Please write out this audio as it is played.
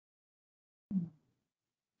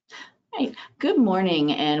Right. Good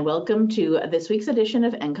morning and welcome to this week's edition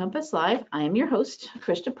of NCompass Live. I am your host,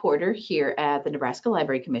 Krista Porter, here at the Nebraska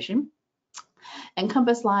Library Commission.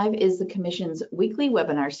 NCompass Live is the Commission's weekly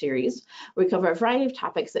webinar series where we cover a variety of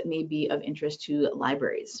topics that may be of interest to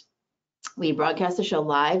libraries. We broadcast the show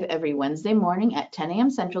live every Wednesday morning at 10 a.m.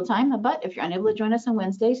 Central Time, but if you're unable to join us on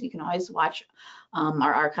Wednesdays, you can always watch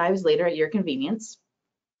our archives later at your convenience.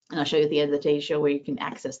 And I'll show you at the end of the today's show where you can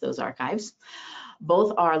access those archives.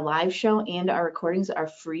 Both our live show and our recordings are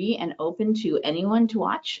free and open to anyone to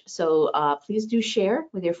watch. So please do share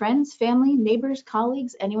with your friends, family, neighbors,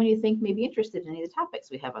 colleagues, anyone you think may be interested in any of the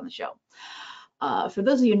topics we have on the show. For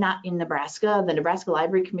those of you not in Nebraska, the Nebraska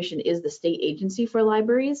Library Commission is the state agency for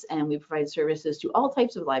libraries, and we provide services to all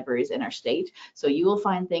types of libraries in our state. So you will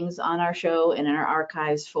find things on our show and in our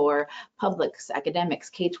archives for publics, academics,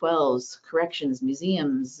 K-12s, corrections,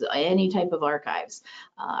 museums, any type of archives.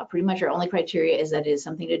 Pretty much our only criteria is that it is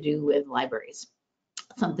something to do with libraries.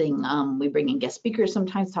 Something we bring in guest speakers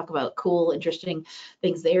sometimes, talk about cool, interesting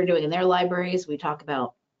things they are doing in their libraries. We talk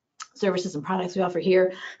about services and products we offer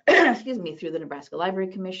here, excuse me, through the Nebraska Library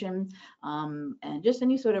Commission, and just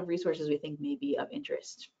any sort of resources we think may be of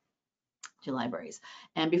interest to libraries.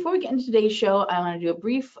 And before we get into today's show, I want to do a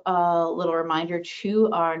brief little reminder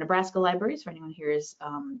to our Nebraska libraries. For anyone here is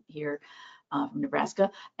here from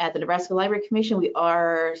Nebraska. At the Nebraska Library Commission, we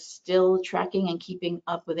are still tracking and keeping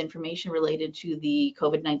up with information related to the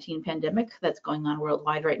COVID-19 pandemic that's going on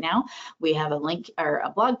worldwide right now. We have a link or a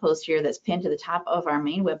blog post here that's pinned to the top of our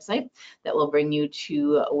main website that will bring you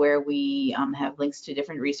to where we have links to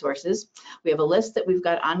different resources. We have a list that we've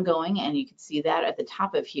got ongoing, and you can see that at the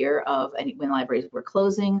top of here of when libraries were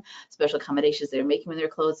closing, special accommodations they're making when they're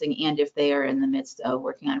closing, and if they are in the midst of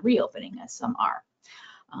working on reopening, as some are.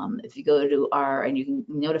 If you go to and you can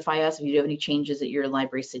notify us if you have any changes at your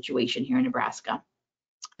library situation here in Nebraska.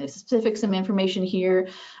 There's some information here.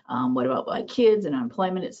 What about like kids and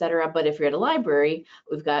unemployment, et cetera. But if you're at a library,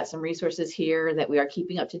 we've got some resources here that we are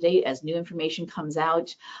keeping up to date as new information comes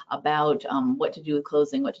out about what to do with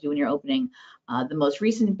closing, what to do when you're opening. The most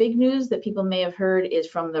recent big news that people may have heard is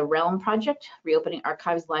from the REALM project, Reopening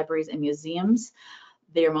Archives, Libraries, and Museums.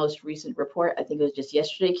 Their most recent report, I think it was just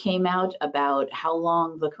yesterday, came out about how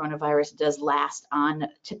long the coronavirus does last on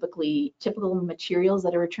typical materials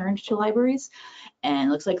that are returned to libraries, and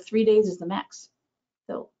it looks like 3 days is the max.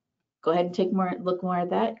 So go ahead and look more at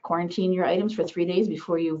that. Quarantine your items for 3 days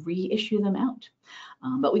before you reissue them out.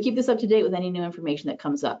 But we keep this up to date with any new information that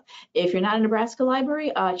comes up. If you're not a Nebraska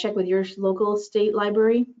library, check with your local state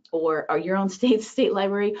library or your own state's state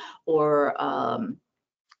library or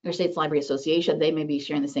your state's library association. They may be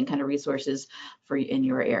sharing the same kind of resources for in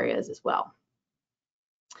your areas as well.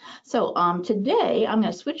 So today I'm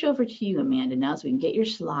going to switch over to you, Amanda, now so we can get your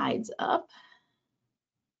slides up.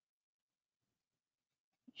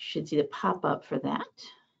 You should see the pop-up for that.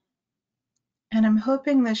 And I'm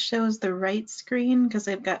hoping this shows the right screen because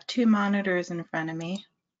I've got two monitors in front of me.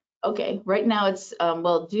 Okay, right now it's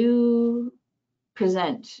well, do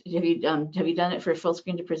present. Have you done it for full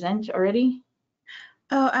screen to present already?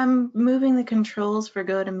 Oh, I'm moving the controls for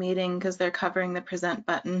GoToMeeting because they're covering the present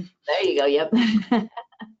button. There you go, yep.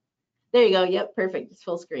 There you go, yep, perfect, it's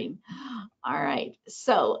full screen. All right,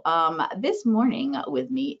 so this morning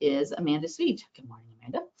with me is Amanda Sweet. Good morning,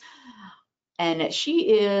 Amanda. And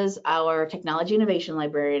she is our technology innovation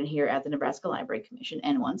librarian here at the Nebraska Library Commission.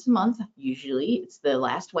 And once a month, usually it's the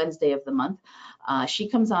last Wednesday of the month, she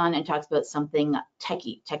comes on and talks about something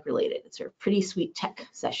tech related. It's her pretty sweet tech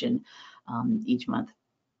session each month.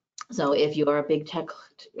 So if you are a big tech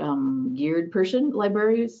geared person,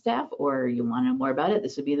 library staff, or you want to know more about it,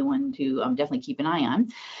 this would be the one to definitely keep an eye on.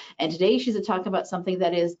 And today she's to talk about something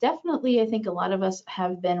that is definitely, I think a lot of us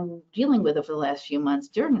have been dealing with over the last few months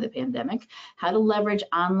during the pandemic, how to leverage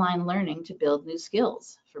online learning to build new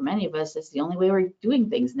skills. For many of us, that's the only way we're doing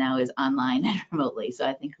things now is online and remotely. So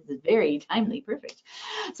I think this is very timely, perfect.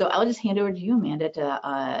 So I'll just hand over to you, Amanda,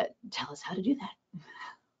 to tell us how to do that.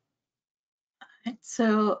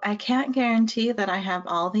 So I can't guarantee that I have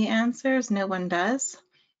all the answers, no one does,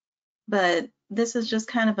 but this is just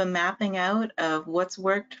kind of a mapping out of what's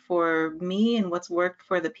worked for me and what's worked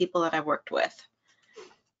for the people that I've worked with.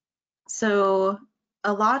 So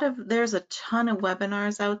there's a ton of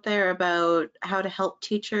webinars out there about how to help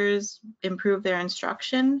teachers improve their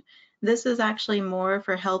instruction. This is actually more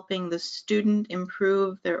for helping the student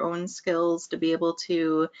improve their own skills to be able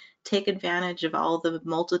to take advantage of all the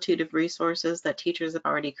multitude of resources that teachers have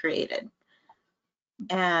already created.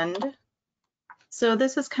 And So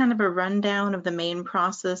this is kind of a rundown of the main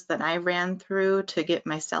process that I ran through to get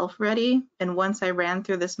myself ready. And once I ran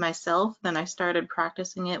through this myself, then I started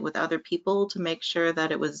practicing it with other people to make sure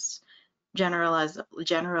that it was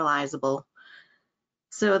generalizable.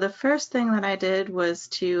 So the first thing that I did was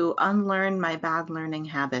to unlearn my bad learning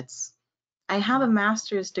habits. I have a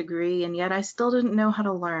master's degree, and yet I still didn't know how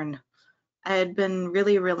to learn. I had been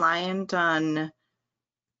really reliant on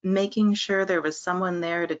making sure there was someone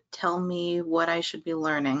there to tell me what I should be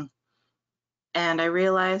learning. And I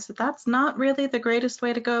realized that that's not really the greatest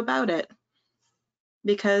way to go about it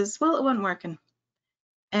because, well, it wasn't working.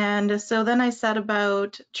 And so then I set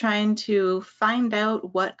about trying to find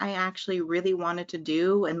out what I actually really wanted to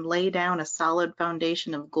do and lay down a solid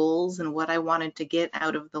foundation of goals and what I wanted to get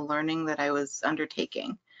out of the learning that I was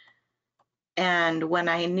undertaking. And when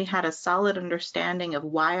I had a solid understanding of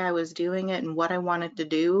why I was doing it and what I wanted to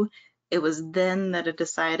do, it was then that I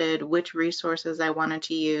decided which resources I wanted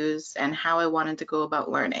to use and how I wanted to go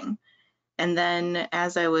about learning. And then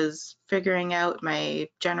as I was figuring out my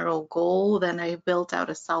general goal, then I built out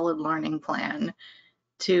a solid learning plan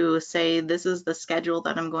to say, this is the schedule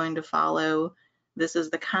that I'm going to follow, this is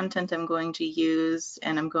the content I'm going to use,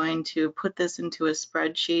 and I'm going to put this into a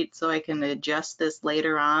spreadsheet so I can adjust this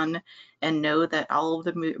later on and know that all of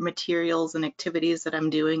the materials and activities that I'm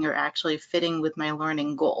doing are actually fitting with my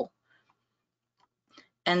learning goal.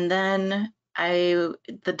 And then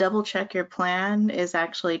the double check your plan is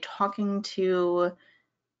actually talking to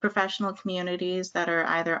professional communities that are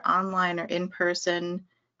either online or in person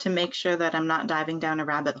to make sure that I'm not diving down a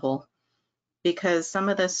rabbit hole. Because some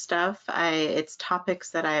of this stuff, it's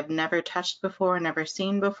topics that I've never touched before, never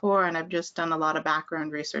seen before, and I've just done a lot of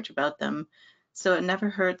background research about them. So it never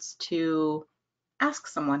hurts to ask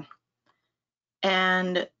someone.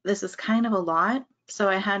 And this is kind of a lot, so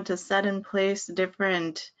I had to set in place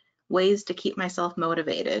different ways to keep myself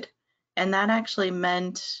motivated. And that actually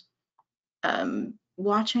meant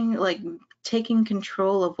watching, like taking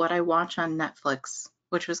control of what I watch on Netflix,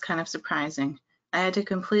 which was kind of surprising. I had to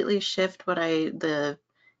completely shift the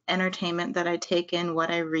entertainment that I take in,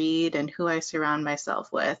 what I read, and who I surround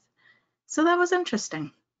myself with. So that was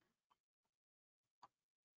interesting.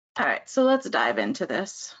 All right, so let's dive into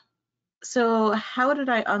this. So how did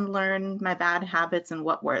I unlearn my bad habits and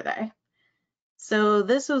what were they? So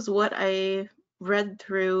this was what I read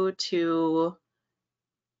through to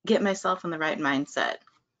get myself in the right mindset.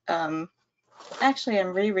 Actually,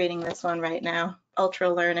 I'm rereading this one right now,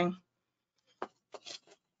 Ultra Learning.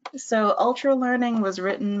 So Ultra Learning was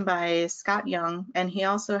written by Scott Young, and he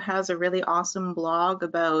also has a really awesome blog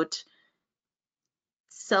about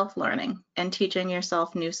self-learning and teaching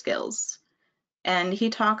yourself new skills. And he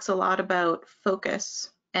talks a lot about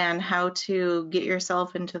focus and how to get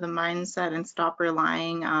yourself into the mindset and stop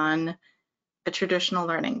relying on a traditional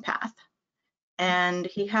learning path. And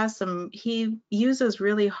he uses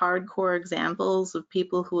really hardcore examples of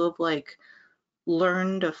people who have like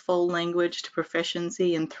learned a full language to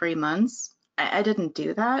proficiency in 3 months. I didn't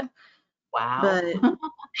do that, Wow. but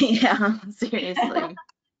yeah, seriously.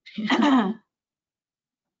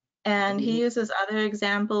 And he uses other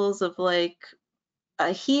examples of like,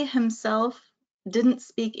 he himself didn't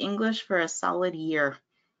speak English for a solid year.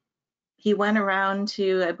 He went around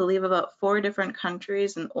to, I believe, about 4 different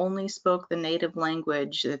countries and only spoke the native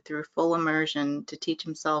language through full immersion to teach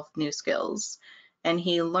himself new skills. And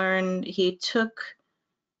he took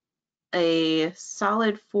a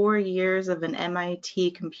solid 4 years of an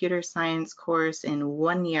MIT computer science course in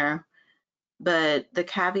 1 year, but the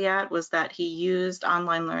caveat was that he used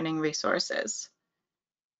online learning resources.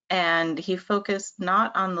 And he focused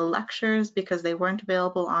not on the lectures because they weren't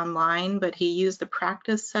available online, but he used the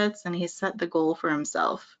practice sets and he set the goal for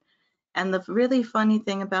himself. And the really funny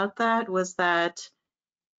thing about that was that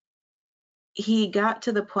he got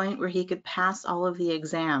to the point where he could pass all of the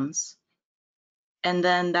exams. And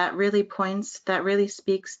then that really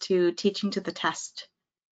speaks to teaching to the test.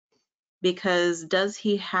 Because does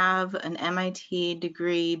he have an MIT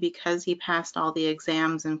degree because he passed all the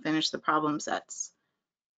exams and finished the problem sets?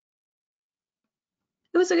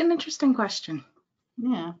 It was an interesting question.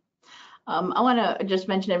 Yeah. I want to just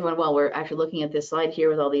mention everyone while we're actually looking at this slide here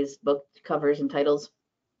with all these book covers and titles.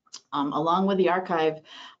 Along with the archive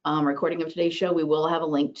recording of today's show, we will have a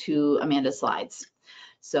link to Amanda's slides.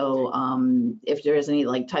 So if there is any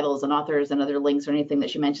like titles and authors and other links or anything that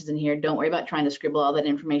she mentions in here, don't worry about trying to scribble all that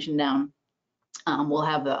information down. We'll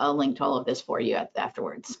have a link to all of this for you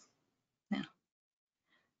afterwards. Yeah.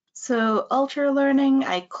 So Ultra Learning,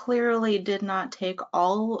 I clearly did not take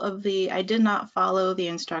I did not follow the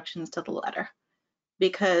instructions to the letter.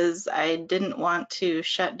 because I didn't want to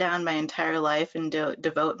shut down my entire life and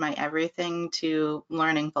devote my everything to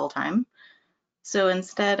learning full time. So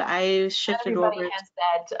instead, I shifted Everybody over. has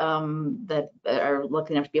that are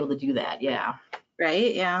lucky enough to be able to do that. Yeah.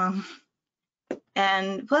 Right? Yeah.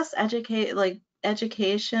 And plus,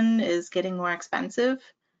 education is getting more expensive.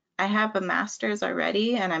 I have a master's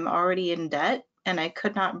already, and I'm already in debt, and I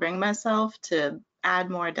could not bring myself to add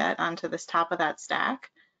more debt onto this top of that stack.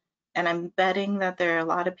 And I'm betting that there are a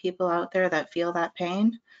lot of people out there that feel that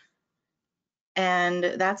pain. And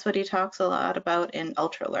that's what he talks a lot about in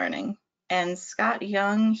Ultra Learning. And Scott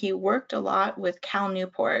Young, he worked a lot with Cal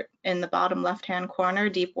Newport in the bottom left-hand corner,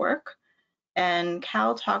 deep work. And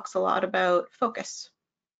Cal talks a lot about focus.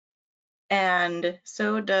 And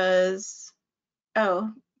so does,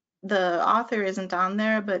 oh, the author isn't on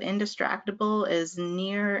there, but Indistractable is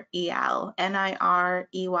Nir Eyal,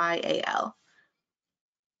 Nireyal.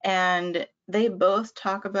 And they both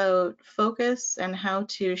talk about focus and how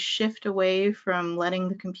to shift away from letting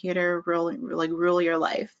the computer rule your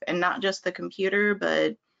life, and not just the computer,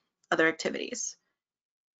 but other activities.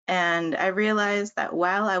 And I realized that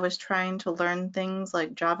while I was trying to learn things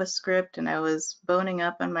like JavaScript and I was boning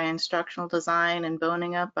up on my instructional design and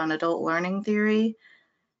boning up on adult learning theory,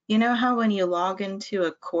 you know how when you log into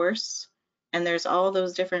a course and there's all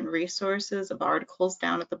those different resources of articles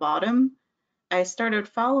down at the bottom? I started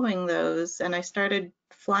following those and I started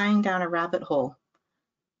flying down a rabbit hole.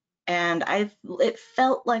 And it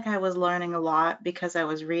felt like I was learning a lot because I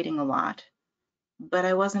was reading a lot, but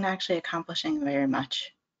I wasn't actually accomplishing very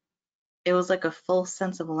much. It was like a full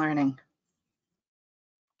sense of learning.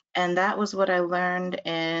 And that was what I learned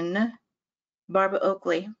in Barbara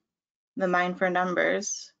Oakley, The Mind for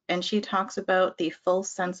Numbers. And she talks about the full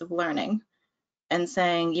sense of learning and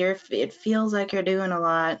saying, it feels like you're doing a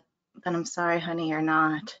lot, but I'm sorry, honey, you're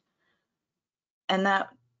not. And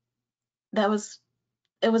it was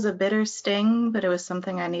a bitter sting, but it was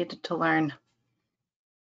something I needed to learn.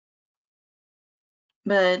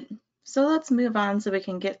 But so let's move on so we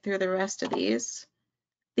can get through the rest of these.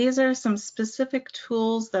 These are some specific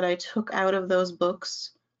tools that I took out of those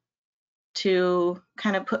books to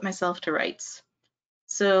kind of put myself to rights.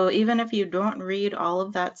 So even if you don't read all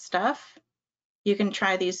of that stuff, you can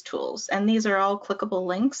try these tools. And these are all clickable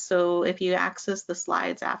links. So if you access the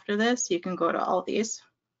slides after this, you can go to all these.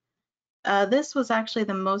 This was actually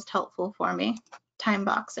the most helpful for me, time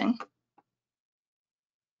boxing.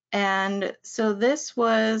 And so this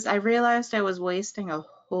was, I realized I was wasting a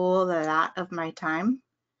whole lot of my time.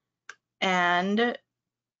 And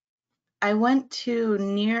I went to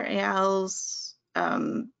Nir Eyal's,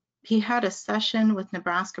 he had a session with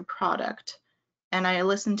Nebraska Product, and I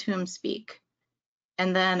listened to him speak.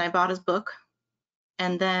 And then I bought his book,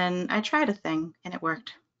 and then I tried a thing, and it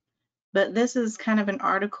worked. But this is kind of an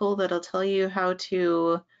article that'll tell you how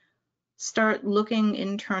to start looking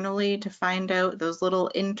internally to find out those little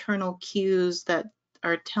internal cues that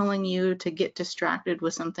are telling you to get distracted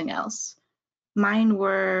with something else. Mine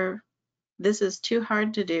were, this is too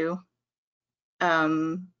hard to do.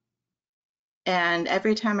 And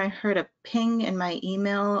every time I heard a ping in my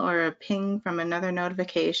email or a ping from another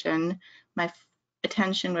notification, my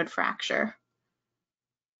attention would fracture.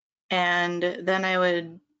 And then I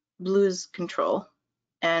would lose control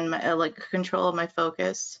and control of my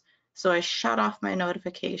focus. So I shut off my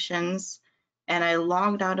notifications and I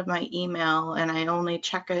logged out of my email, and I only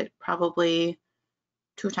check it probably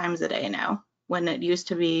 2 times a day now, when it used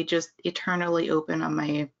to be just eternally open on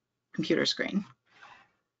my computer screen.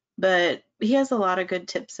 But he has a lot of good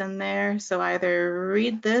tips in there. So either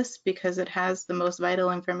read this because it has the most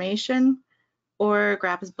vital information, or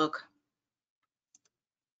grab his book.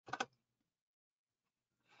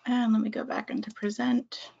 And let me go back into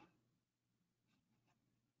present.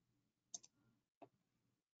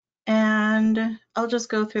 And I'll just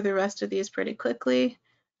go through the rest of these pretty quickly.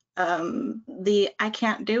 The I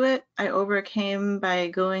can't do it, I overcame by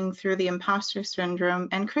going through the imposter syndrome.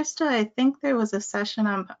 And Krista, I think there was a session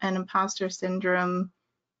on an imposter syndrome.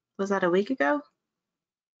 Was that a week ago?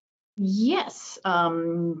 Yes.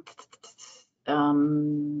 Maybe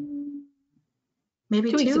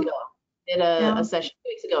 2 weeks ago. Did a session 2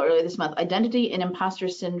 weeks ago, earlier this month, identity and imposter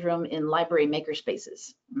syndrome in library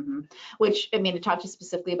makerspaces. Which, I mean, it talked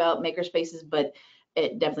specifically about makerspaces, but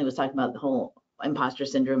it definitely was talking about the whole imposter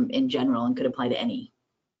syndrome in general and could apply to any.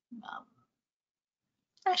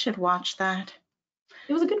 I should watch that.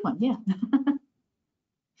 It was a good one, yeah.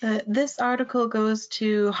 This article goes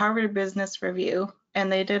to Harvard Business Review, and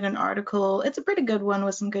they did an article. It's a pretty good one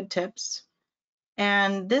with some good tips.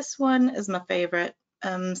 And this one is my favorite.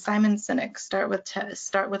 Simon Sinek, Start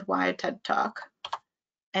with Why TED Talk.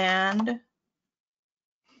 And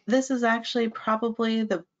this is actually probably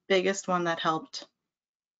the biggest one that helped,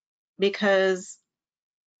 because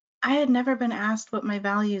I had never been asked what my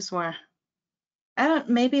values were.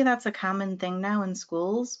 Maybe that's a common thing now in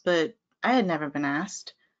schools, but I had never been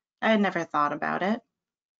asked. I had never thought about it.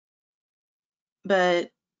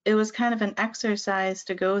 But it was kind of an exercise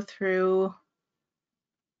to go through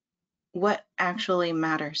what actually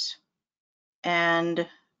matters. And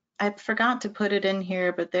I forgot to put it in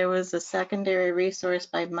here, but there was a secondary resource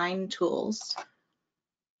by Mind Tools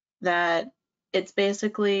that it's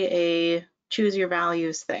basically a choose your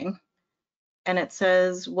values thing. And it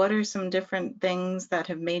says, what are some different things that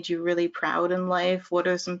have made you really proud in life? What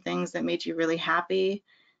are some things that made you really happy?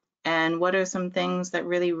 And what are some things that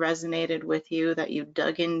really resonated with you that you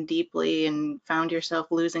dug in deeply and found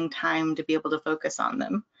yourself losing time to be able to focus on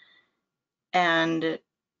them? And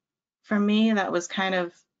for me, that was kind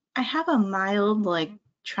of, I have a mild, like,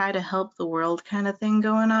 try to help the world kind of thing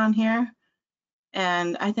going on here.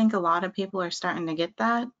 And I think a lot of people are starting to get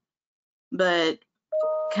that, but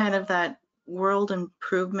kind of that world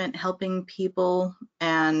improvement, helping people,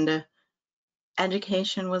 and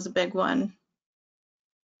education was a big one.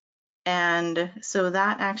 And so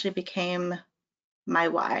that actually became my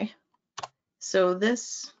why. So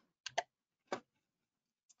this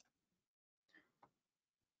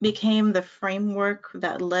became the framework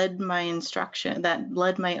that led my instruction, that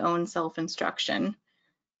led my own self-instruction.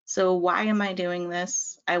 So why am I doing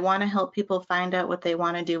this? I want to help people find out what they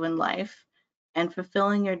want to do in life, and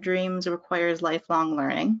fulfilling your dreams requires lifelong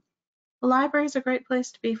learning. The library is a great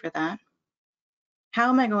place to be for that. How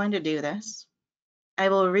am I going to do this? I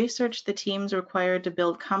will research the teams required to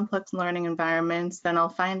build complex learning environments, then I'll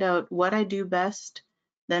find out what I do best,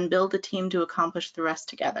 then build a team to accomplish the rest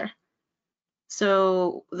together.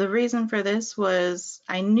 So the reason for this was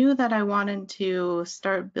I knew that I wanted to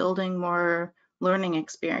start building more learning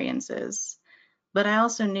experiences, but I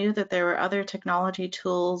also knew that there were other technology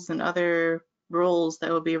tools and other roles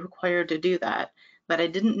that would be required to do that, but I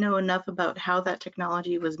didn't know enough about how that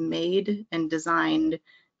technology was made and designed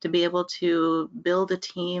to be able to build a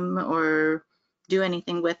team or do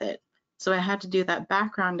anything with it. So I had to do that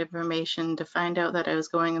background information to find out that I was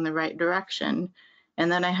going in the right direction.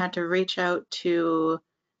 And then I had to reach out to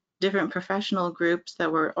different professional groups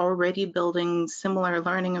that were already building similar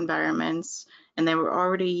learning environments, and they were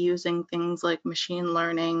already using things like machine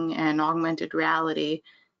learning and augmented reality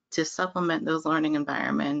to supplement those learning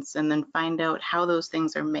environments, and then find out how those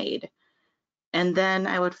things are made. And then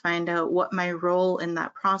I would find out what my role in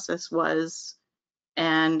that process was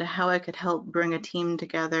and how I could help bring a team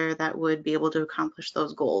together that would be able to accomplish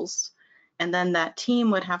those goals. And then that team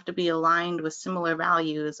would have to be aligned with similar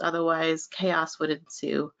values, otherwise chaos would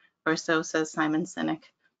ensue, or so says Simon Sinek.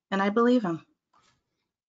 And I believe him.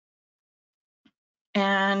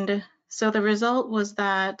 And so the result was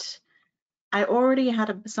that I already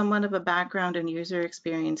had somewhat of a background in user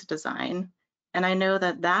experience design, and I know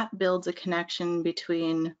that that builds a connection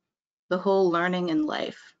between the whole learning and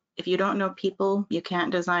life. If you don't know people, you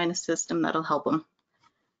can't design a system that'll help them.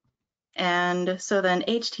 And so then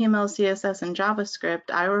HTML, CSS, and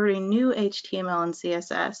JavaScript, I already knew HTML and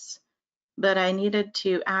CSS, but I needed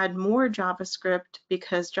to add more JavaScript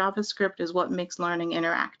because JavaScript is what makes learning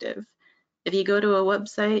interactive. If you go to a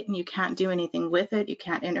website and you can't do anything with it, you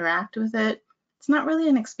can't interact with it, it's not really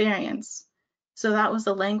an experience. So that was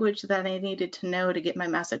the language that I needed to know to get my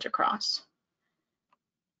message across.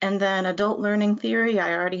 And then adult learning theory,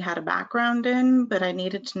 I already had a background in, but I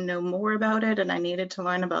needed to know more about it, and I needed to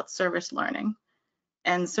learn about service learning.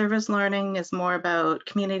 And service learning is more about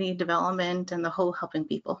community development and the whole helping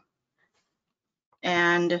people.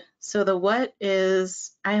 And so the what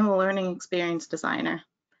is, I am a learning experience designer.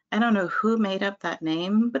 I don't know who made up that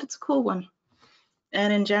name, but it's a cool one.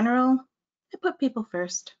 And in general, I put people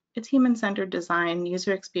first. It's human-centered design,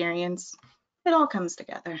 user experience. It all comes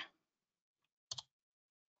together.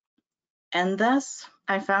 And thus,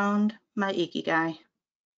 I found my Ikigai.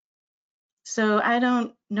 So I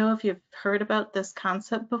don't know if you've heard about this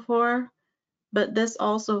concept before, but this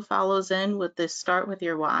also follows in with this start with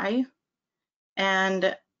your why.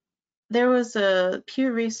 And there was a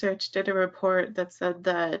Pew Research did a report that said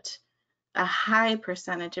that a high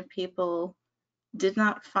percentage of people did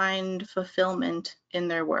not find fulfillment in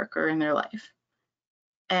their work or in their life.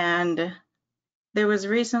 And there was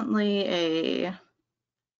recently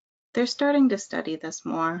they're starting to study this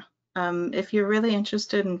more. If you're really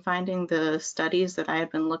interested in finding the studies that I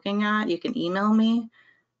have been looking at, you can email me.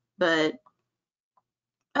 But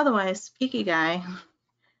otherwise, Ikigai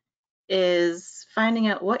is finding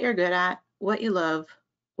out what you're good at, what you love,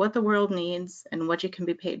 what the world needs and what you can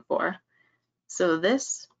be paid for. So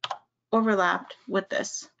this overlapped with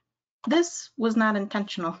this. This was not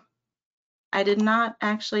intentional. I did not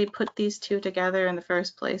actually put these two together in the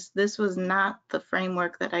first place. This was not the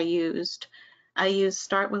framework that I used. I used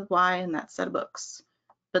start with why in that set of books.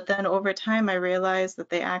 But then over time, I realized that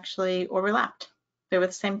they actually overlapped. They were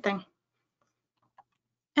the same thing.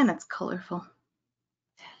 And it's colorful.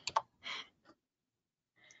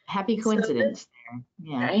 Happy coincidence there.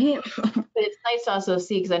 Yeah. Right? But it's nice to also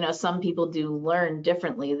see, because I know some people do learn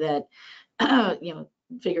differently, that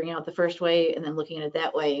figuring out the first way and then looking at it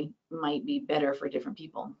that way might be better for different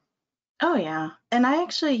people. Oh yeah. And I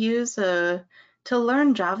actually use to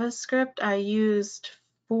learn JavaScript, I used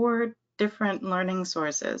 4 different learning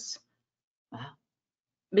sources. Wow.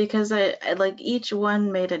 Because I like each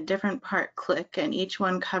one made a different part click and each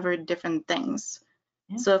one covered different things.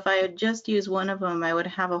 Yeah. So if I had just used one of them, I would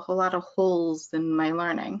have a whole lot of holes in my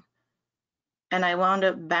learning. And I wound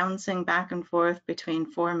up bouncing back and forth between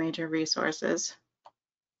 4 major resources.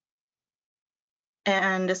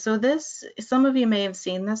 And so this, some of you may have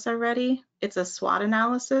seen this already. It's a SWOT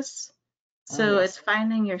analysis. So yes. It's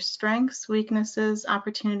finding your strengths, weaknesses,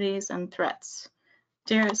 opportunities, and threats.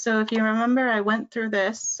 So if you remember, I went through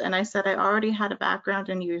this and I said I already had a background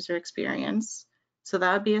in user experience. So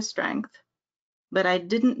that would be a strength. But I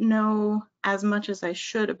didn't know as much as I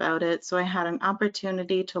should about it, so I had an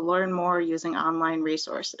opportunity to learn more using online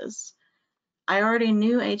resources. I already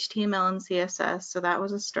knew HTML and CSS, so that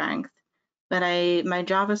was a strength, but my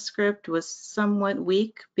JavaScript was somewhat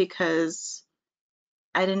weak because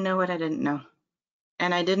I didn't know what I didn't know.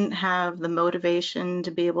 And I didn't have the motivation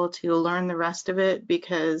to be able to learn the rest of it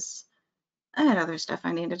because I had other stuff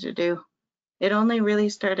I needed to do. It only really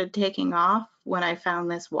started taking off when I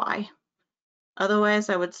found this why. Otherwise,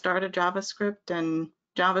 I would start a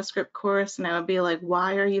JavaScript course and I would be like,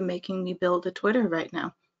 why are you making me build a Twitter right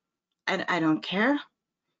now? I don't care.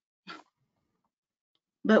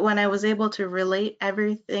 But when I was able to relate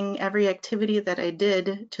everything, every activity that I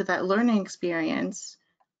did to that learning experience,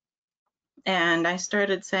 and I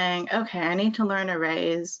started saying, okay, I need to learn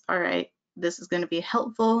arrays. All right, this is going to be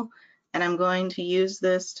helpful, and I'm going to use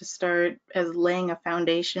this to start as laying a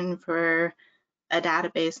foundation for a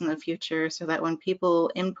database in the future so that when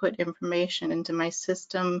people input information into my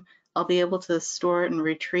system, I'll be able to store it and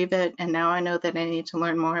retrieve it. And now I know that I need to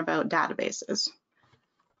learn more about databases.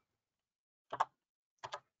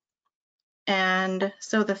 And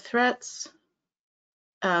so the threats,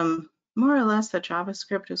 more or less the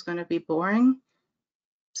JavaScript was going to be boring.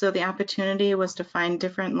 So the opportunity was to find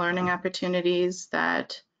different learning opportunities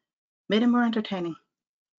that made it more entertaining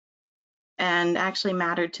and actually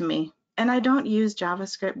mattered to me. And I don't use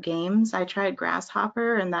JavaScript games. I tried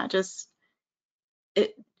Grasshopper and that just,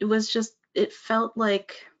 it felt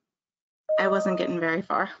like I wasn't getting very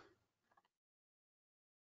far.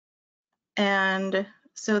 And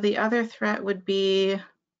so the other threat would be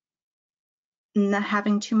not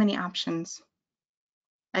having too many options.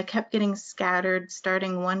 I kept getting scattered,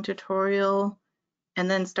 starting one tutorial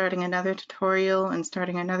and then starting another tutorial and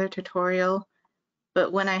starting another tutorial.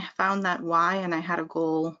 But when I found that why and I had a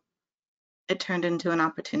goal, it turned into an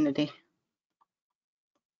opportunity.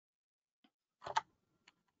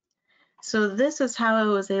 So this is how I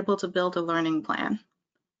was able to build a learning plan.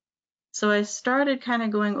 So I started kind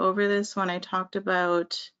of going over this when I talked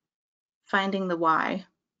about finding the why.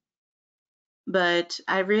 But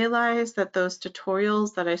I realized that those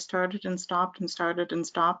tutorials that I started and stopped and started and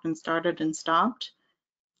stopped and started and stopped,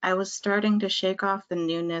 I was starting to shake off the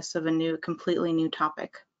newness of a completely new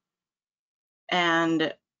topic.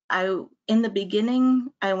 And in the beginning,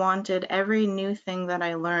 I wanted every new thing that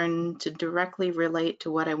I learned to directly relate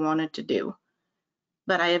to what I wanted to do.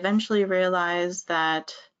 But I eventually realized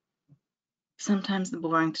that sometimes the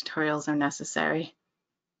boring tutorials are necessary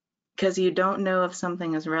because you don't know if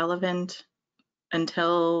something is relevant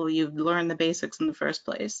until you've learned the basics in the first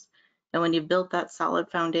place. And when you've built that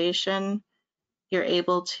solid foundation, you're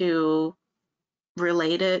able to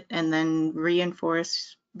relate it and then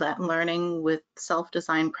reinforce that learning with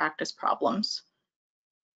self-designed practice problems.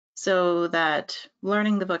 So that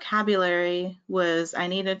learning the vocabulary was, I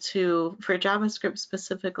needed to, for JavaScript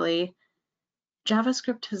specifically,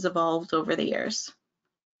 JavaScript has evolved over the years.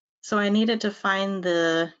 So I needed to find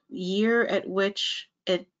the year at which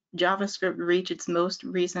JavaScript reached its most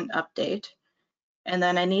recent update. And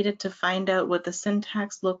then I needed to find out what the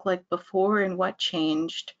syntax looked like before and what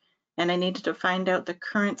changed. And I needed to find out the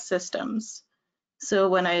current systems. So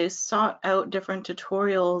when I sought out different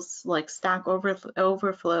tutorials like Stack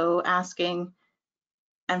Overflow asking,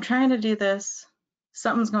 I'm trying to do this,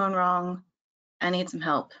 something's going wrong, I need some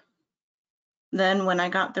help. Then when I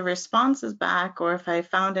got the responses back, or if I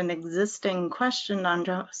found an existing question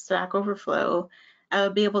on Stack Overflow, I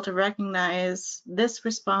would be able to recognize this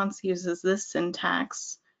response uses this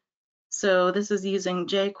syntax. So this is using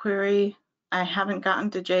jQuery. I haven't gotten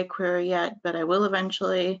to jQuery yet, but I will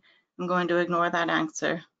eventually. I'm going to ignore that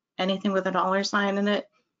answer. Anything with a $sign in it,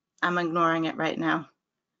 I'm ignoring it right now.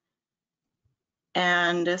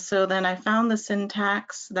 And so then I found the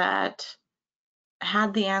syntax that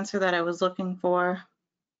had the answer that I was looking for,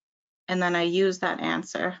 and then I used that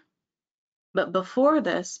answer. But before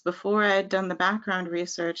this, before I had done the background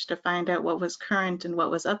research to find out what was current and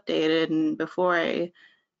what was updated, and before I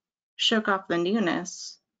shook off the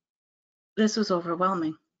newness, this was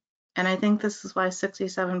overwhelming. And I think this is why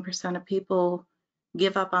 67% of people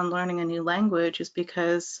give up on learning a new language, is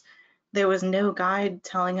because there was no guide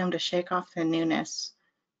telling them to shake off the newness,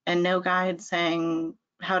 and no guide saying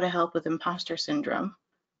how to help with imposter syndrome.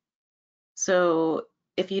 So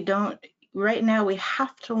if you don't, right now we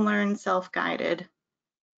have to learn self-guided,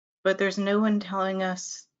 but there's no one telling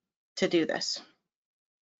us to do this.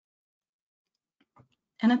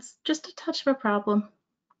 And it's just a touch of a problem.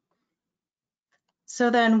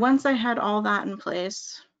 So then once I had all that in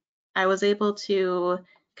place, I was able to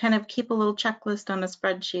kind of keep a little checklist on a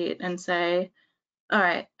spreadsheet and say, all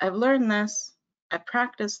right, I've learned this, I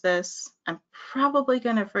practiced this, I'm probably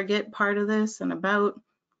going to forget part of this in about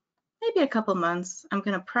maybe a couple months. I'm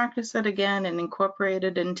going to practice it again and incorporate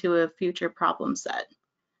it into a future problem set.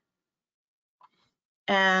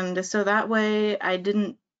 And so that way I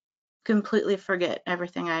didn't completely forget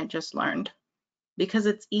everything I had just learned, because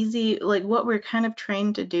it's easy, like what we're kind of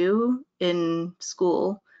trained to do in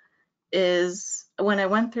school is, when I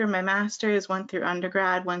went through my master's, went through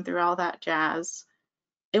undergrad, went through all that jazz,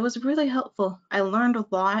 it was really helpful. I learned a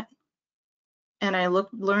lot, and I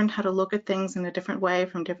learned how to look at things in a different way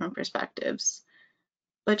from different perspectives.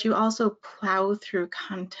 But you also plow through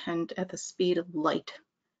content at the speed of light,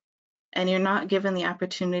 and you're not given the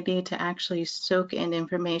opportunity to actually soak in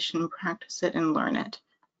information, practice it, and learn it.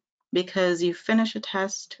 Because you finish a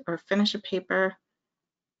test or finish a paper,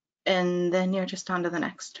 and then you're just on to the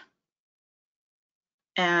next.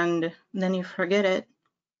 And then you forget it.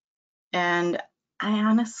 And I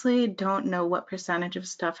honestly don't know what percentage of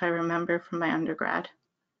stuff I remember from my undergrad.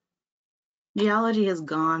 Geology is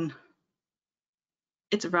gone.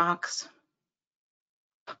 It's rocks.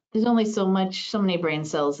 There's only so many brain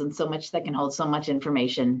cells and so much that can hold so much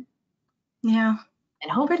information. Yeah.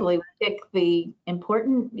 And hopefully we pick the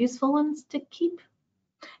important, useful ones to keep.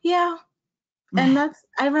 Yeah. And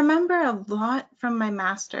I remember a lot from my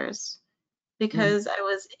master's, because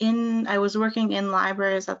I was working in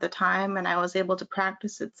libraries at the time, and I was able to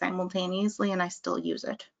practice it simultaneously, and I still use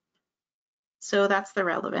it. So that's the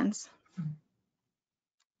relevance.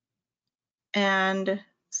 And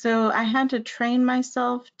so I had to train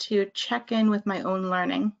myself to check in with my own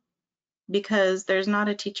learning, because there's not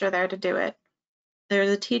a teacher there to do it.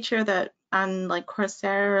 There's a teacher that on like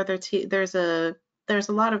Coursera, or there's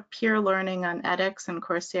a lot of peer learning on edX and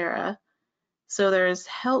Coursera. So there's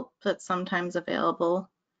help that's sometimes available,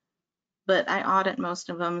 but I audit most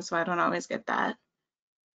of them, so I don't always get that.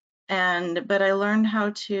 But I learned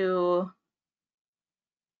how to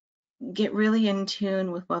get really in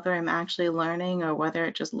tune with whether I'm actually learning or whether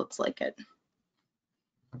it just looks like it.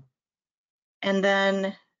 And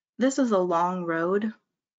then this is a long road,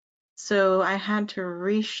 so I had to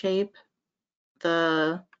reshape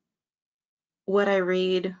what I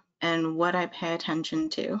read and what I pay attention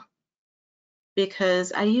to.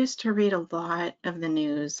 Because I used to read a lot of the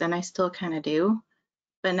news, and I still kind of do,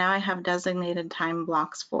 but now I have designated time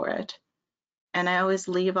blocks for it. And I always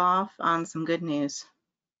leave off on some good news,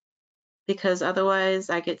 because otherwise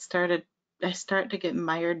I start to get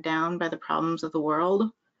mired down by the problems of the world,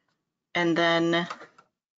 and then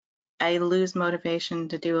I lose motivation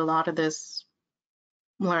to do a lot of this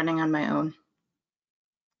learning on my own.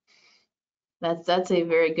 That's a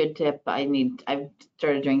very good tip. I've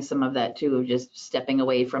started doing some of that too, of just stepping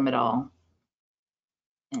away from it all.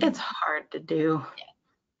 It's hard to do. Yeah.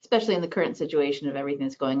 Especially in the current situation of everything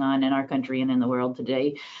that's going on in our country and in the world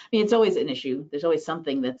today. I mean, it's always an issue. There's always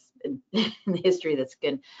something that's in the history that's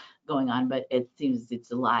going on, but it seems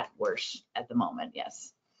it's a lot worse at the moment,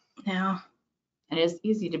 yes. Yeah. And it's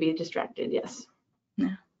easy to be distracted, yes.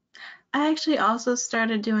 Yeah. I actually also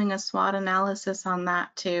started doing a SWOT analysis on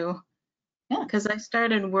that too. Yeah. Because I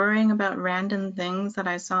started worrying about random things that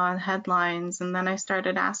I saw in headlines, and then I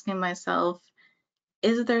started asking myself,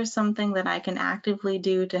 is there something that I can actively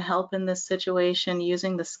do to help in this situation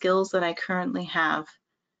using the skills that I currently have?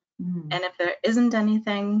 And if there isn't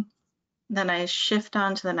anything, then I shift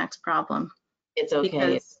on to the next problem. It's okay.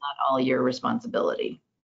 Because, It's not all your responsibility.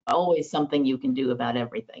 Always something you can do about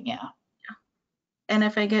everything. Yeah. and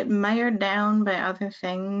if I get mired down by other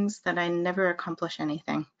things, then I never accomplish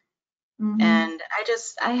anything. And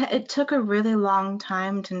it took a really long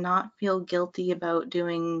time to not feel guilty about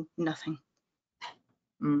doing nothing.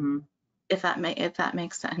 If that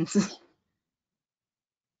makes sense.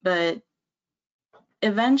 But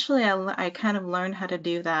eventually I kind of learned how to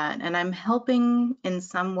do that, and I'm helping in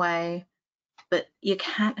some way, but you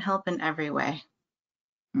can't help in every way.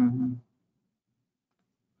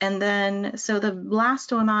 And then, so the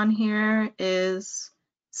last one on here is,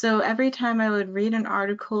 so every time I would read an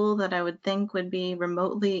article that I would think would be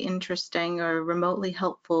remotely interesting or remotely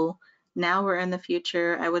helpful, now or in the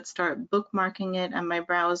future, I would start bookmarking it on my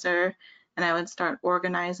browser, and I would start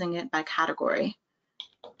organizing it by category.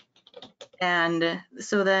 And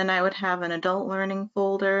so then I would have an adult learning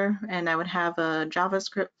folder, and I would have a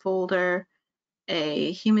JavaScript folder,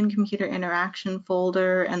 a human-computer interaction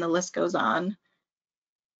folder, and the list goes on,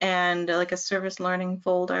 and like a service learning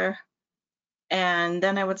folder. And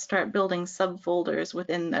then I would start building subfolders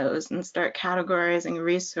within those and start categorizing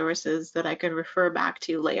resources that I could refer back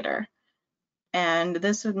to later. And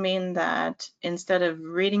this would mean that instead of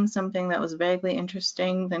reading something that was vaguely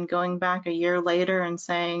interesting, then going back a year later and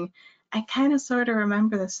saying, I kind of sort of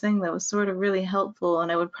remember this thing that was sort of really helpful and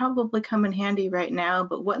it would probably come in handy right now,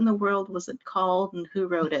 but what in the world was it called and who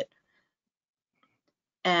wrote it?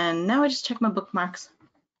 And now I just check my bookmarks.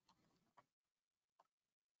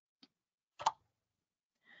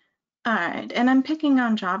 All right, and I'm picking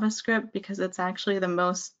on JavaScript because it's actually the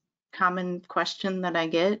most common question that I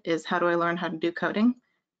get is how do I learn how to do coding?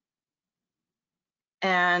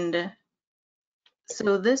 And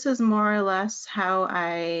so this is more or less how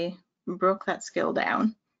I broke that skill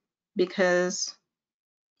down, because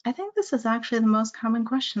I think this is actually the most common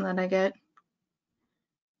question that I get.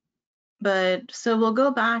 But so we'll go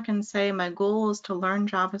back and say my goal is to learn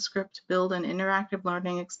JavaScript to build an interactive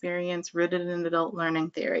learning experience rooted in adult learning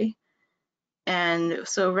theory. And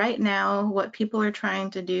so right now, what people are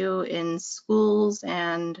trying to do in schools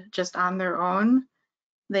and just on their own,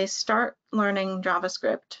 they start learning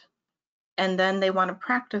JavaScript and then they want to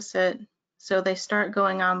practice it. So they start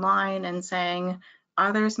going online and saying,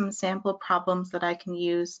 are there some sample problems that I can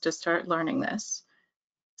use to start learning this?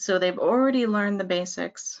 So they've already learned the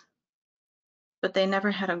basics, but they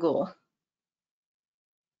never had a goal.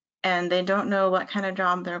 And they don't know what kind of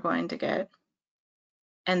job they're going to get.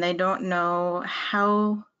 And they don't know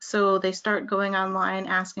how, so they start going online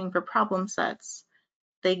asking for problem sets.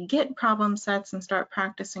 They get problem sets and start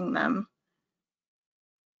practicing them,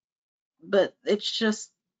 but it's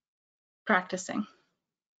just practicing.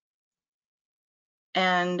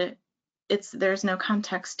 And there's no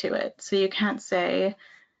context to it. So you can't say,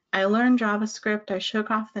 I learned JavaScript, I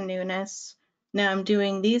shook off the newness, now I'm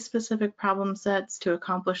doing these specific problem sets to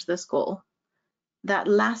accomplish this goal. That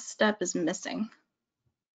last step is missing.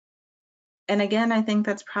 And again, I think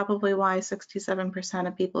that's probably why 67%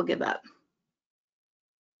 of people give up.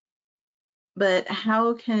 But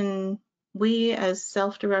how can we as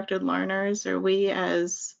self-directed learners, or we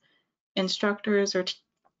as instructors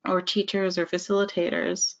or teachers or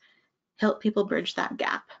facilitators, help people bridge that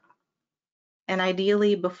gap? And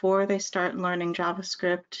ideally before they start learning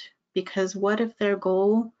JavaScript, because what if their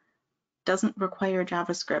goal doesn't require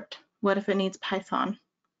JavaScript? What if it needs Python?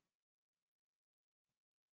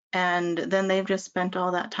 And then they've just spent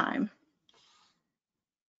all that time.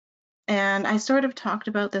 And I sort of talked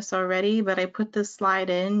about this already, but I put this slide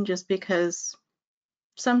in just because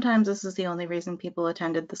sometimes this is the only reason people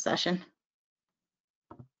attended the session.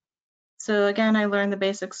 So again, I learned the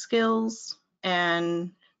basic skills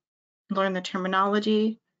and learned the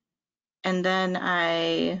terminology, and then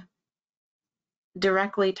I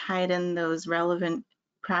directly tied in those relevant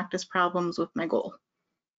practice problems with my goal.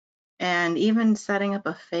 And even setting up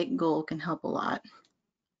a fake goal can help a lot.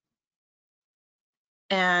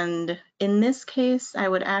 And in this case, I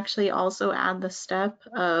would actually also add the step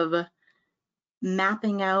of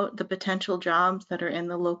mapping out the potential jobs that are in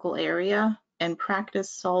the local area and practice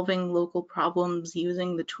solving local problems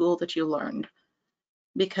using the tool that you learned.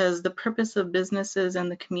 Because the purpose of businesses and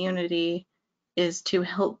the community is to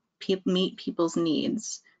help meet people's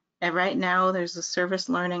needs. And right now, there's a service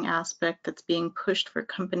learning aspect that's being pushed for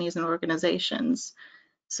companies and organizations.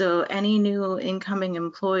 So any new incoming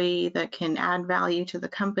employee that can add value to the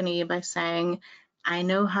company by saying, I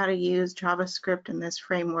know how to use JavaScript in this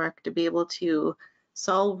framework to be able to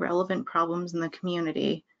solve relevant problems in the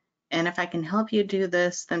community. And if I can help you do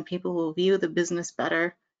this, then people will view the business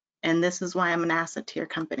better. And this is why I'm an asset to your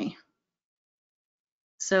company.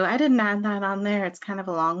 So I didn't add that on there. It's kind of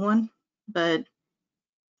a long one, but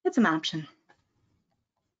it's an option.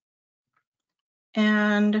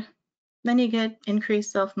 And then you get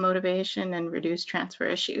increased self-motivation and reduced transfer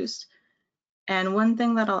issues. And one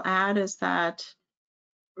thing that I'll add is that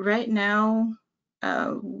right now,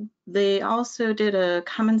 they also did a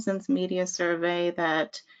Common Sense Media survey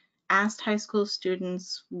that asked high school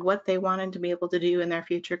students what they wanted to be able to do in their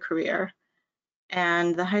future career.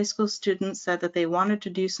 And the high school students said that they wanted to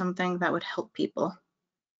do something that would help people.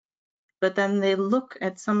 But then they look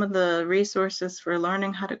at some of the resources for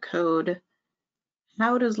learning how to code.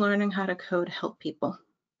 How does learning how to code help people?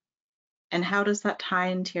 And how does that tie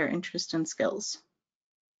into your interest and skills?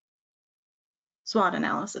 SWOT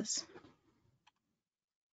analysis.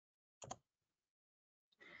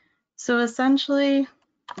 So essentially,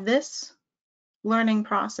 this learning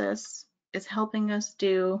process is helping us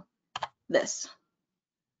do this.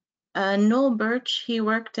 Noel Birch, he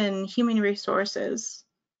worked in human resources,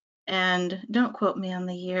 and don't quote me on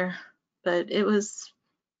the year, but it was,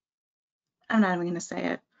 I'm not even going to say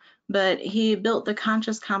it, but he built the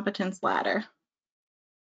conscious competence ladder.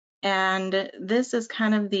 And this is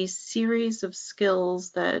kind of the series of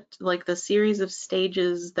skills that, like the series of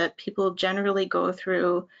stages that people generally go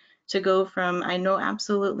through to go from I know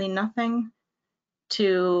absolutely nothing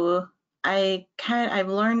to I've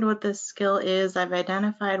learned what this skill is, I've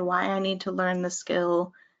identified why I need to learn the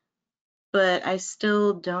skill, but I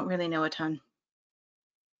still don't really know a ton.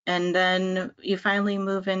 And then you finally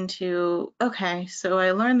move into, okay, so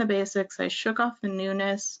I learned the basics, I shook off the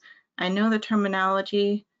newness, I know the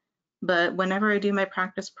terminology, but whenever I do my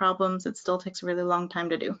practice problems, it still takes a really long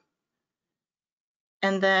time to do.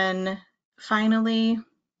 And then finally,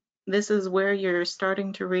 this is where you're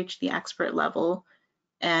starting to reach the expert level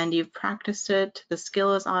and you've practiced it, the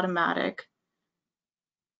skill is automatic.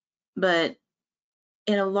 But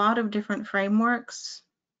in a lot of different frameworks,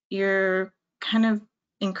 you're kind of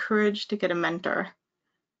encouraged to get a mentor,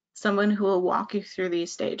 someone who will walk you through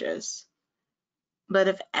these stages. But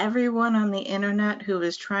if everyone on the internet who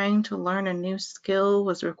is trying to learn a new skill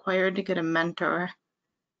was required to get a mentor,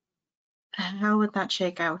 how would that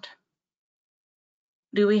shake out?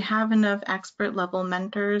 Do we have enough expert level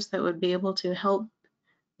mentors that would be able to help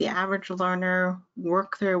the average learner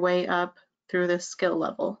work their way up through this skill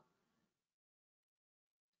level?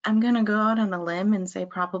 I'm going to go out on a limb and say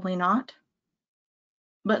probably not.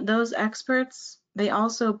 But those experts, they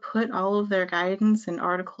also put all of their guidance and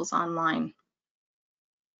articles online.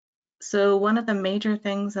 So one of the major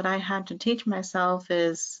things that I had to teach myself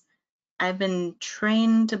is I've been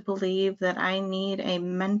trained to believe that I need a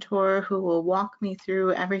mentor who will walk me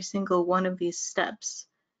through every single one of these steps.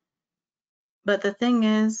 But the thing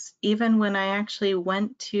is, even when I actually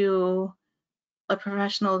went to a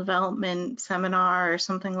professional development seminar or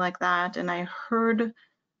something like that, and I heard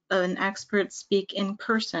an expert speak in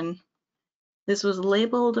person, this was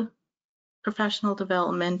labeled professional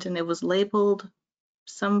development and it was labeled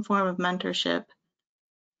some form of mentorship.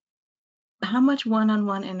 How much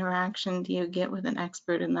one-on-one interaction do you get with an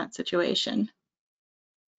expert in that situation?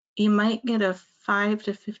 You might get a 5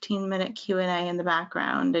 to 15 minute Q&A in the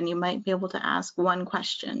background and you might be able to ask one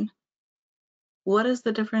question. What is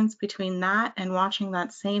the difference between that and watching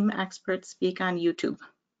that same expert speak on YouTube?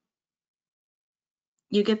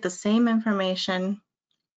 You get the same information,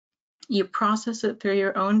 you process it through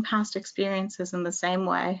your own past experiences in the same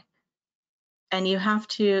way, and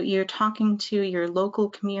you're talking to your local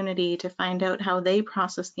community to find out how they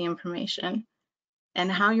process the information,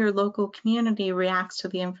 and how your local community reacts to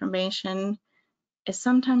the information is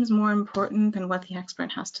sometimes more important than what the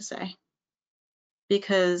expert has to say,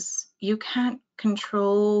 because you can't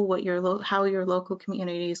control how your local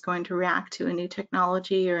community is going to react to a new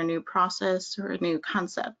technology or a new process or a new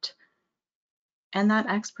concept, and that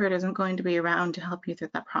expert isn't going to be around to help you through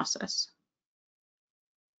that process.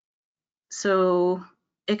 So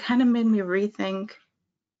it kind of made me rethink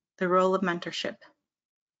the role of mentorship,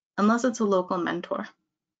 unless it's a local mentor.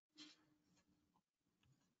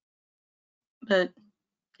 But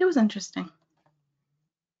it was interesting.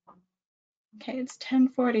 Okay, it's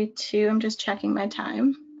 10:42. I'm just checking my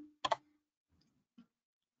time.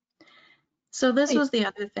 So this was the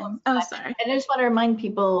other thing. Oh, sorry. And I just want to remind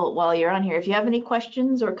people while you're on here, if you have any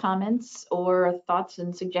questions or comments or thoughts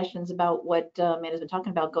and suggestions about what Amanda's been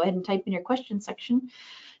talking about, go ahead and type in your question section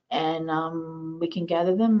and we can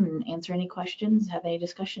gather them and answer any questions, have any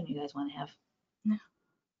discussion you guys want to have. Yeah.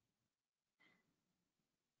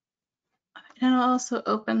 And I'll also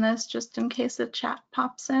open this just in case the chat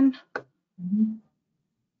pops in. Mm-hmm.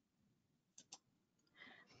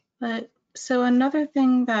 But So another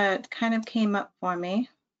thing that kind of came up for me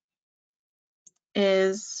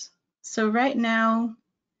is, so right now,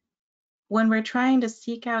 when we're trying to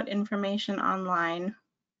seek out information online,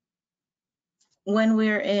 when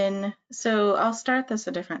we're in, so I'll start this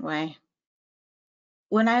a different way.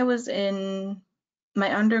 When I was in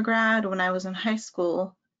my undergrad, when I was in high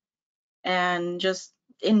school, and just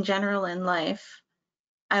in general in life,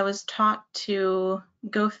 I was taught to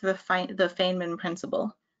go through the Feynman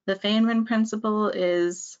principle. The Feynman principle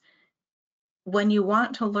is when you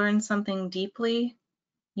want to learn something deeply,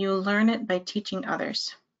 you learn it by teaching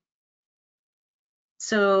others.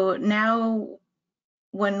 So now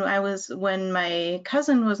when my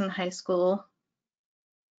cousin was in high school,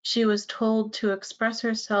 she was told to express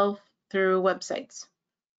herself through websites.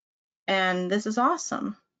 And this is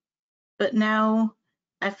awesome. But now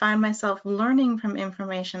I find myself learning from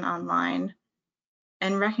information online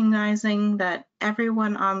and recognizing that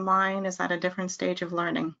everyone online is at a different stage of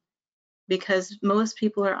learning, because most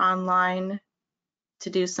people are online to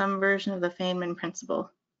do some version of the Feynman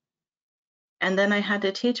principle. And then I had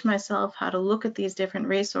to teach myself how to look at these different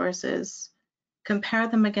resources, compare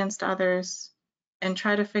them against others, and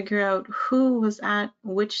try to figure out who was at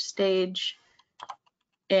which stage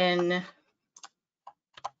in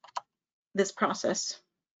this process.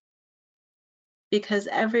 Because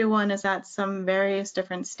everyone is at some various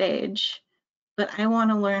different stage, but I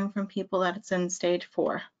want to learn from people that it's in stage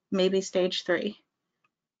 4, maybe stage 3.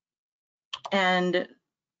 And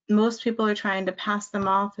most people are trying to pass them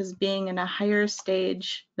off as being in a higher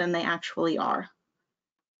stage than they actually are.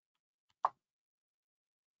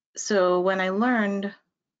 So when I learned,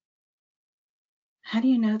 how do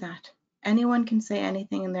you know that? Anyone can say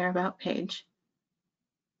anything in their About page.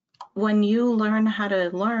 When you learn how to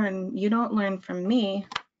learn, you don't learn from me,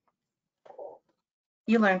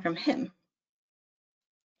 you learn from him.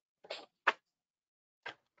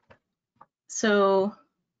 So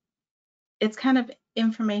it's kind of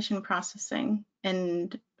information processing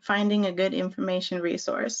and finding a good information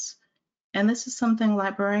resource. And this is something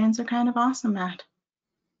librarians are kind of awesome at.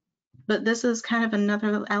 But this is kind of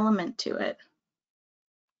another element to it,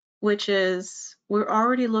 which is we're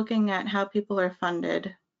already looking at how people are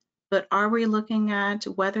funded, but are we looking at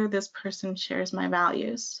whether this person shares my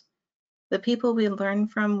values? The people we learn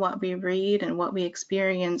from, what we read, and what we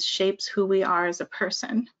experience shapes who we are as a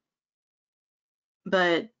person.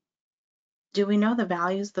 But do we know the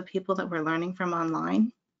values of the people that we're learning from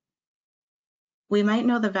online? We might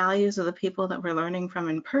know the values of the people that we're learning from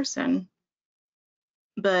in person,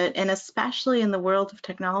 but, and especially in the world of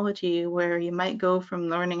technology, where you might go from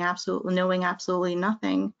knowing absolutely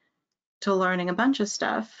nothing to learning a bunch of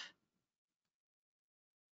stuff,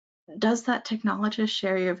 does that technologist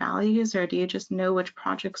share your values, or do you just know which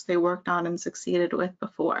projects they worked on and succeeded with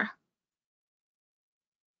before?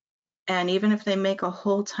 And even if they make a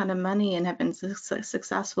whole ton of money and have been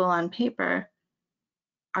successful on paper,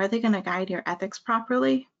 are they going to guide your ethics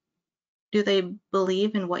properly? Do they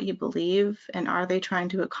believe in what you believe, and are they trying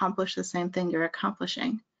to accomplish the same thing you're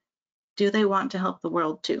accomplishing? Do they want to help the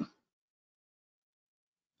world too?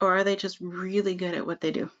 Or are they just really good at what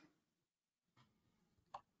they do?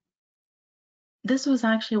 This was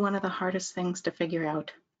actually one of the hardest things to figure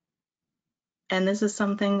out. And this is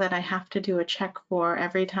something that I have to do a check for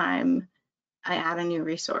every time I add a new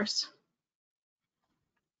resource.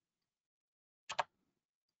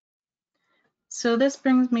 So this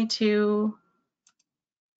brings me to,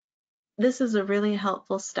 this is a really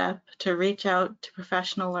helpful step to reach out to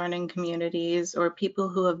professional learning communities or people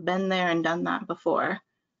who have been there and done that before.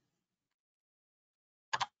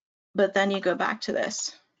 But then you go back to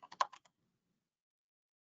this.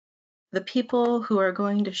 The people who are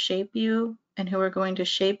going to shape you and who are going to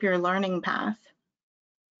shape your learning path,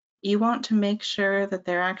 you want to make sure that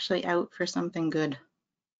they're actually out for something good.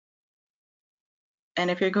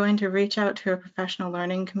 And if you're going to reach out to a professional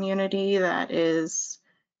learning community that is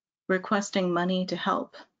requesting money to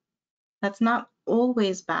help, that's not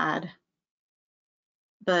always bad,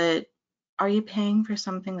 but are you paying for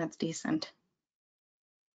something that's decent?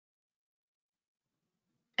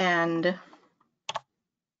 And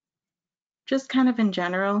just kind of in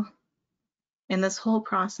general, in this whole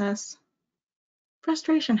process,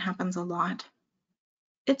 frustration happens a lot.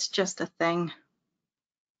 It's just a thing.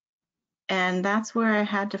 And that's where I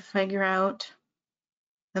had to figure out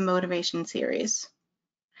the motivation series.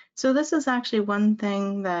 So this is actually one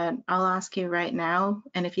thing that I'll ask you right now,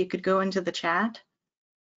 and if you could go into the chat,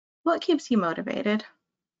 what keeps you motivated?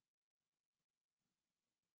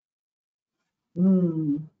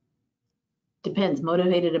 Depends.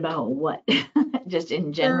 Motivated about what? Just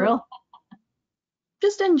in general?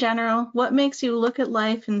 just in general, what makes you look at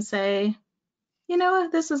life and say, you know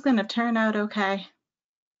what, this is going to turn out okay?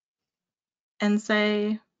 And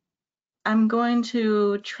say, I'm going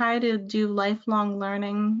to try to do lifelong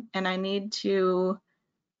learning, and I need to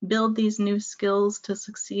build these new skills to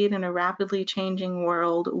succeed in a rapidly changing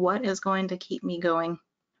world. What is going to keep me going?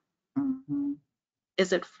 Mhm.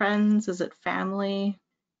 Is it friends? Is it family?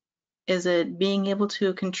 Is it being able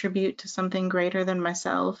to contribute to something greater than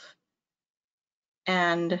myself?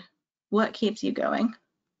 And what keeps you going?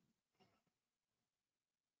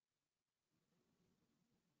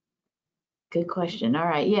 Good question. All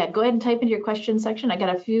right. Yeah, go ahead and type in your question section. I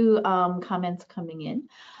got a few comments coming in.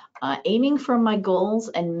 Aiming for my goals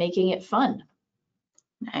and making it fun.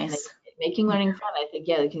 Nice. Making learning fun, I think,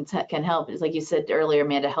 yeah, it can help. It's like you said earlier,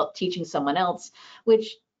 Amanda, help teaching someone else,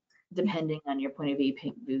 which depending on your point of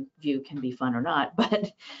view can be fun or not,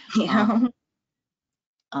 but Yeah.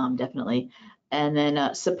 definitely. And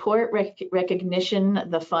then support recognition,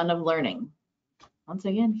 the fun of learning. Once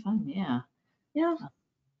again, fun, yeah. Yeah.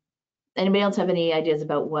 Anybody else have any ideas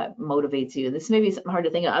about what motivates you? This may be something hard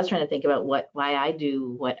to think of. I was trying to think about why I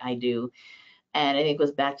do what I do. And I think it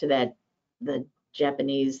goes back to the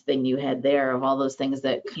Japanese thing you had there of all those things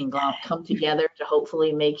that can come together to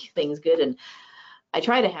hopefully make things good. And I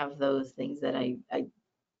try to have those things that I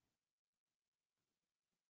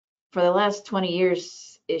for the last 20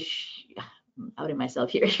 years ish, outing myself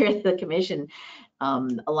here at the commission,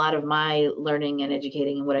 a lot of my learning and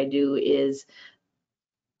educating and what I do is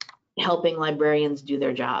helping librarians do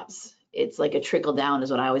their jobs. It's like a trickle down is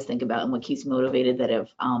what I always think about and what keeps me motivated, that if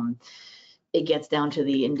it gets down to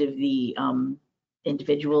the end of the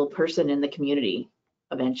individual person in the community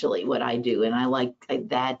eventually what I do. And I like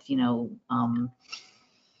that,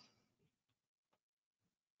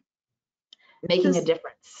 making a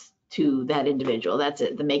difference to that individual. That's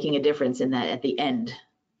it, the making a difference in that at the end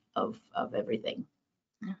of everything.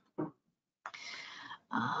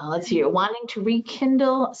 Let's see here. Wanting to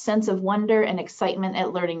rekindle sense of wonder and excitement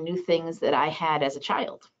at learning new things that I had as a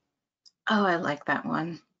child. Oh, I like that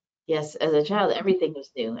one. Yes, as a child, everything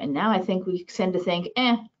was new. And now I think we tend to think,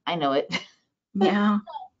 I know it. Yeah.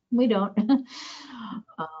 We don't.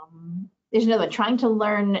 There's another one, trying to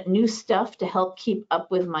learn new stuff to help keep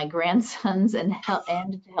up with my grandsons and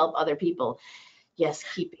to help other people. Yes,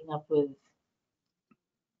 keeping up with.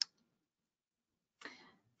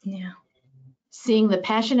 Yeah. Seeing the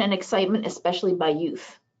passion and excitement, especially by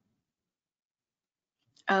youth.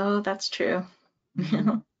 Oh, that's true.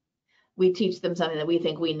 Mm-hmm. We teach them something that we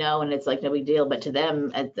think we know, and it's like no big deal. But to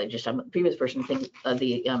them, just a previous person, think of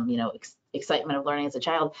the excitement of learning as a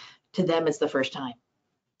child. To them, it's the first time.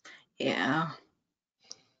 Yeah.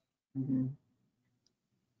 Mm-hmm.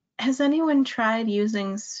 Has anyone tried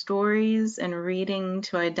using stories and reading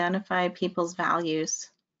to identify people's values?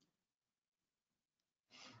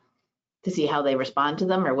 To see how they respond to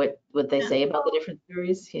them or what they say about the different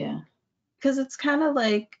stories. Yeah. Because it's kind of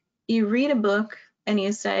like you read a book and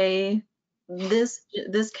you say, this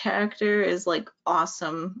character is like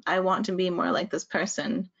awesome. I want to be more like this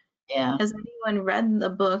person. Yeah. Has anyone read the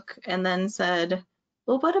book and then said,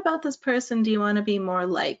 well, what about this person do you want to be more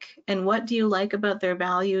like? And what do you like about their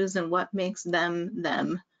values and what makes them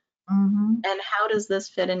them? Mm-hmm. And how does this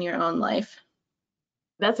fit in your own life?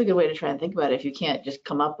 That's a good way to try and think about it. If you can't just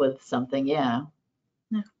come up with something, yeah.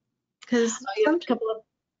 Because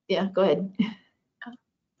yeah, go ahead.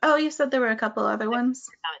 Oh, you said there were a couple other ones?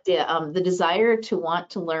 Yeah, the desire to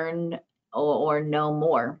want to learn or know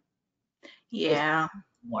more. Yeah.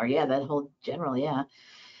 More, yeah, that whole general, yeah.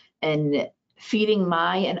 And feeding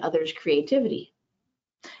my and others' creativity.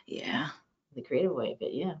 Yeah. The creative way,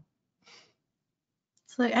 but yeah.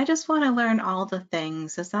 It's like, I just want to learn all the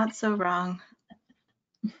things. Is that so wrong?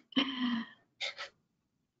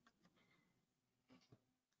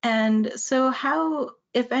 And so how,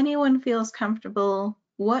 if anyone feels comfortable,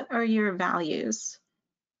 what are your values?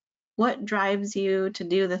 What drives you to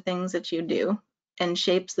do the things that you do and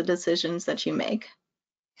shapes the decisions that you make?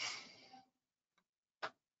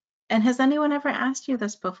 And has anyone ever asked you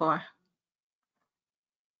this before?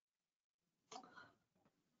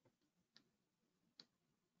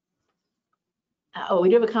 Oh, we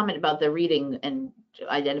do have a comment about the reading and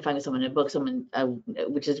identifying with someone in a book,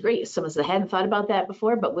 which is great. Someone said, I hadn't thought about that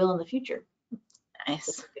before, but will in the future. Nice.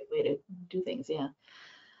 That's a good way to do things, yeah.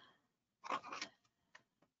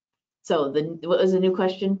 So what was the new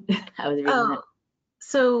question? I was reading that.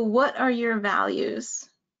 So what are your values?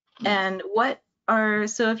 And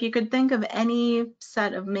so if you could think of any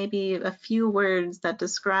set of maybe a few words that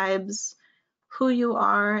describes who you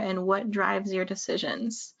are and what drives your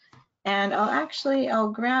decisions. And I'll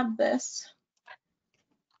grab this.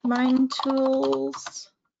 Mind tools.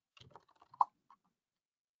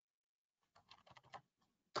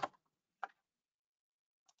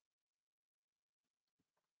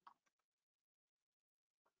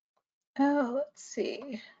 Oh, let's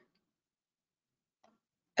see.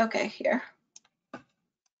 Okay, here.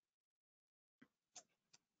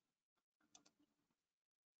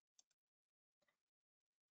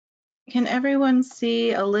 Can everyone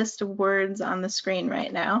see a list of words on the screen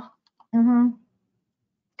right now? Mm-hmm.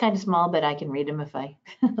 Kind of small, but I can read them if I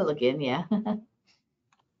look in, yeah.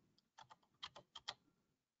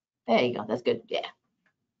 There you go, that's good, yeah.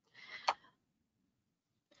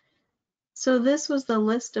 So this was the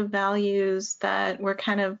list of values that were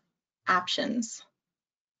kind of options.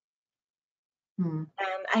 Hmm.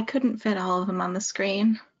 And I couldn't fit all of them on the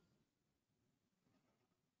screen.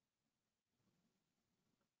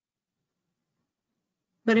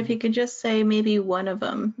 But if you could just say maybe one of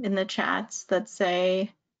them in the chats that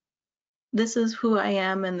say, this is who I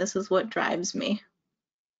am and this is what drives me.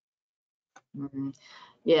 Mhm.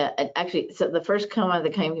 Yeah, and actually, so the first comment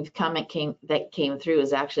that came through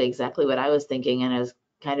is actually exactly what I was thinking, and I was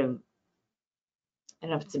kind of, I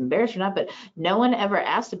don't know if it's embarrassed or not, but no one ever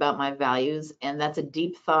asked about my values, and that's a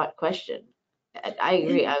deep thought question. I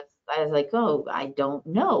agree. I was like, oh, I don't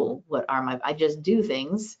know what are my, I just do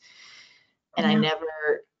things, and I Yeah.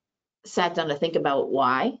 never sat down to think about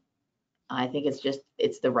why. I think it's just,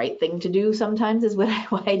 it's the right thing to do sometimes is why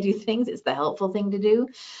I do things. It's the helpful thing to do.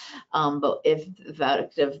 But if the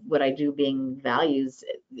fact of what I do being values,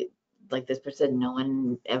 like this person, no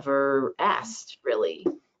one ever asked really.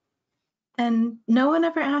 And no one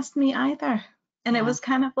ever asked me either. And it Yeah. was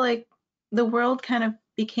kind of like the world kind of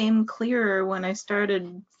became clearer when I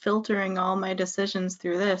started filtering all my decisions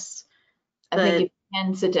through this. I think if That, you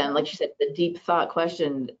can sit down, like you said, the deep thought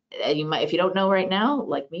question, you might, if you don't know right now,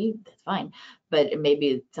 like me, that's fine. But it may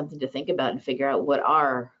be something to think about and figure out what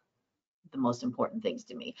are the most important things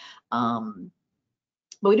to me.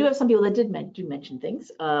 But we do have some people that do mention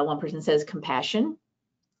things. One person says compassion.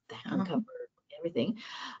 That can cover everything.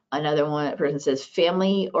 Another one person says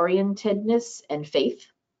family orientedness and faith.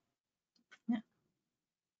 yeah.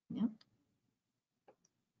 Yeah.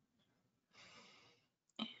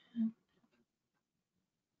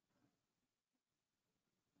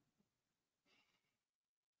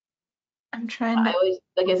 I'm trying I to, always,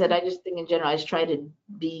 like I said, I just think in general, I just try to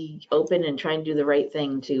be open and try and do the right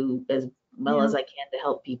thing to as well yeah. as I can to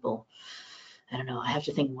help people. I don't know. I have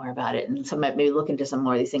to think more about it, and some might maybe look into some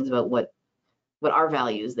more of these things about what are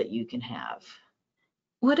values that you can have.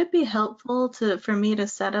 Would it be helpful for me to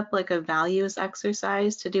set up like a values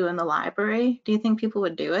exercise to do in the library? Do you think people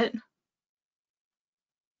would do it?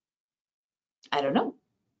 I don't know.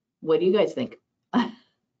 What do you guys think?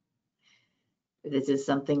 This is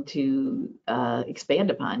something to expand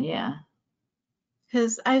upon. Yeah.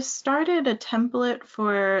 Because I've started a template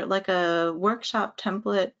for like a workshop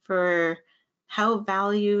template for how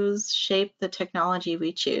values shape the technology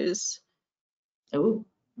we choose. Oh.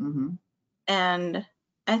 Mm-hmm. And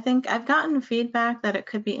I think I've gotten feedback that it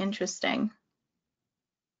could be interesting,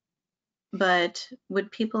 but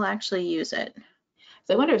would people actually use it?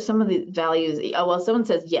 So I wonder if some of the values. Oh well, someone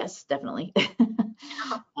says yes, definitely.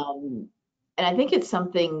 And I think it's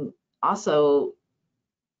something also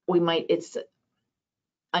it's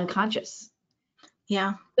unconscious.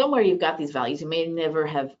 Yeah, Somewhere you've got these values. You may never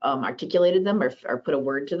have articulated them or put a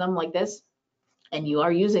word to them like this. And you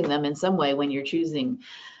are using them in some way when you're choosing,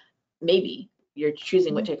 maybe you're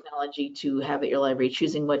choosing what technology to have at your library,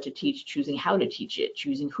 choosing what to teach, choosing how to teach it,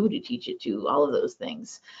 choosing who to teach it to, all of those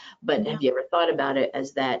things. But yeah. have you ever thought about it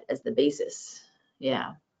as that, as the basis?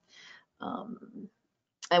 Yeah.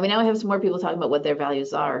 And we now have some more people talking about what their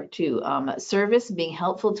values are too. Service, being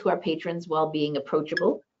helpful to our patrons while being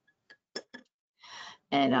approachable,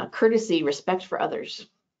 and courtesy, respect for others.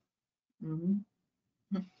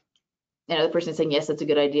 Mm-hmm. Another person saying, yes, that's a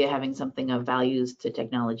good idea, having something of values to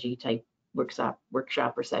technology type workshop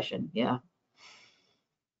or session. Yeah.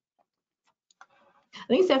 I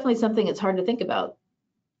think it's definitely something that's hard to think about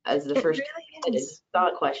as the It first really is.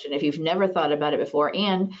 thought question if you've never thought about it before,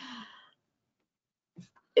 and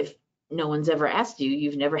if no one's ever asked you,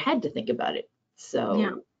 you've never had to think about it.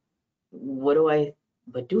 Yeah. So what do I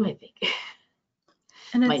think?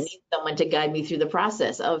 And Might it's, need someone to guide me through the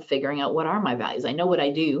process of figuring out what are my values. I know what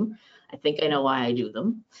I do. I think I know why I do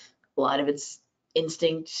them. A lot of it's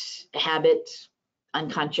instinct, habit,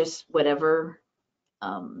 unconscious, whatever.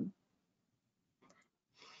 Um,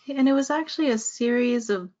 and it was actually a series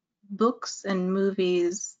of books and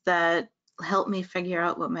movies that helped me figure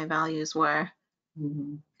out what my values were.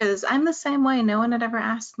 mhm, Because I'm the same way. No one had ever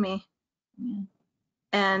asked me. yeah.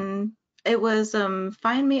 And it was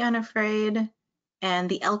Find Me Unafraid and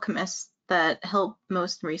The Alchemist that helped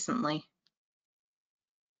most recently.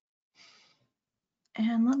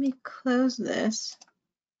 And let me close this.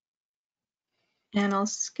 And I'll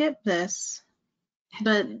skip this.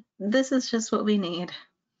 But this is just what we need.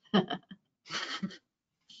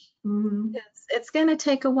 Mm-hmm. It's going to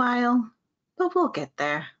take a while, but we'll get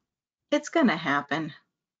there. It's going to happen.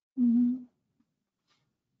 Mm-hmm.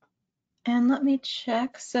 And let me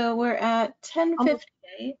check. So we're at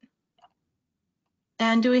 10:58.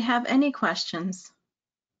 And do we have any questions?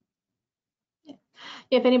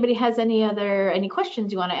 If anybody has any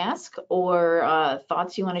questions you want to ask or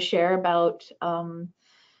thoughts you want to share about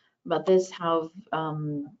this, how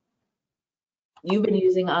you've been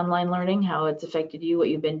using online learning, how it's affected you, what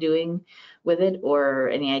you've been doing with it, or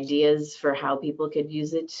any ideas for how people could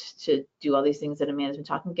use it to do all these things that Amanda's been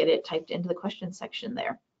talking, get it typed into the question section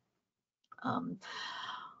there. Oh,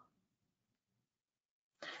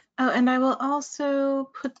 and I will also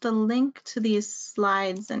put the link to these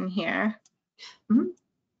slides in here,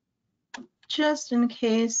 just in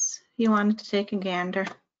case you wanted to take a gander.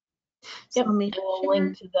 Yep, so we'll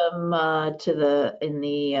link to them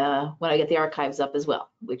when I get the archives up as well,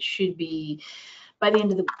 which should be by the end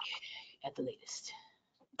of the week at the latest.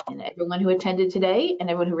 And everyone who attended today and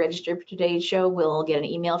everyone who registered for today's show will get an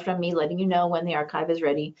email from me letting you know when the archive is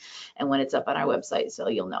ready and when it's up on our website, so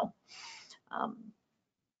you'll know.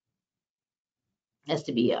 Has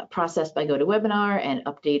to be processed by GoToWebinar and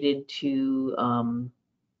updated to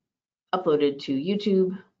uploaded to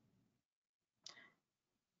YouTube.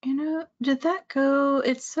 You know, did that go?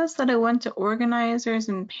 It says that I went to organizers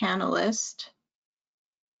and panelist,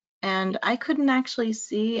 and I couldn't actually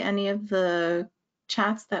see any of the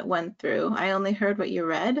chats that went through. I only heard what you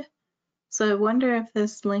read. So I wonder if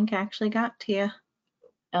this link actually got to you.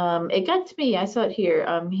 It got to me. I saw it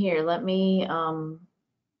here. Here, let me, I'm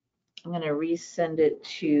going to resend it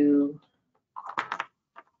to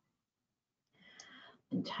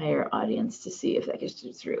entire audience to see if that gets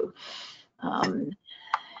through.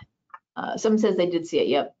 Someone says they did see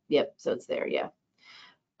it. Yep. So it's there. Yeah.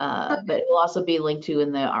 Okay. But it will also be linked to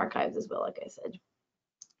in the archives as well, like I said.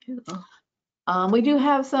 Cool. We do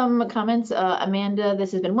have some comments. Amanda,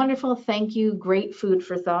 this has been wonderful. Thank you. Great food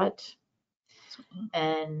for thought.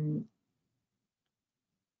 And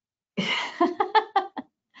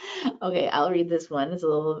okay, I'll read this one. It's a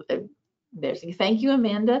little embarrassing. Thank you,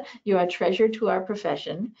 Amanda. You are a treasure to our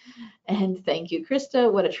profession. And thank you, Krista.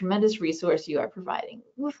 What a tremendous resource you are providing.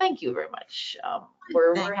 Well, thank you very much.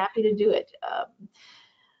 We're happy to do it.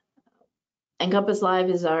 NCompass Live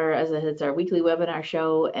is it's our weekly webinar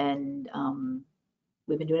show, and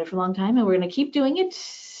we've been doing it for a long time, and we're going to keep doing it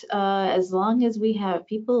as long as we have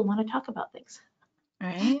people who want to talk about things.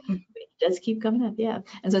 Right. It does keep coming up, yeah.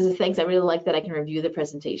 And so as a thanks, I really like that I can review the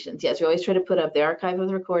presentations. Yes, we always try to put up the archive of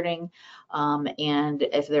the recording, and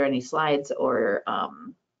if there are any slides or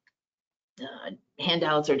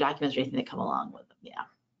handouts or documents or anything that come along with them, yeah.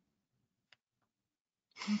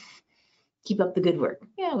 Keep up the good work.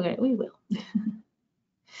 Yeah, we will.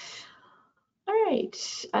 All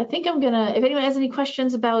right, I think I'm gonna, if anyone has any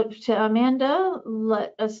questions about Amanda,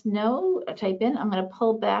 let us know, type in. I'm gonna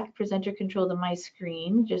pull back presenter control to my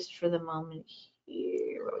screen just for the moment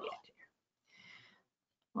here. Where we at here?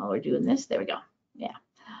 While we're doing this, there we go, yeah.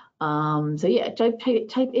 So yeah,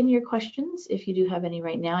 type in your questions if you do have any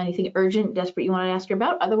right now, anything urgent, desperate you wanna ask her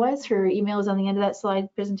about. Otherwise, her email is on the end of that slide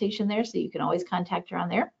presentation there, so you can always contact her on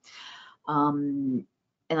there. And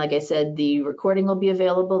like I said, the recording will be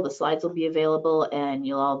available, the slides will be available, and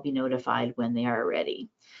you'll all be notified when they are ready.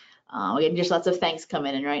 Again, just lots of thanks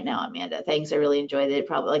coming in right now, Amanda. Thanks, I really enjoyed it.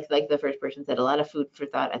 Probably like the first person said, a lot of food for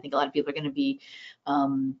thought. I think a lot of people are going to be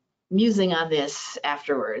musing on this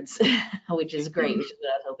afterwards, which is great, which is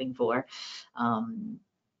what I was hoping for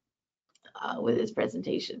with this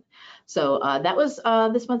presentation. So that was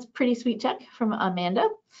this month's Pretty Sweet Tech from Amanda.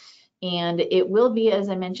 And it will be, as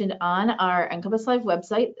I mentioned, on our NCompass Live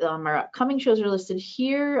website. Our upcoming shows are listed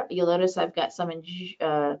here. You'll notice I've got some in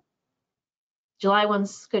July ones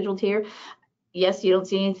scheduled here. Yes, you don't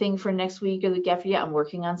see anything for next week or the week after yet. I'm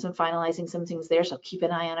working on finalizing some things there, so keep an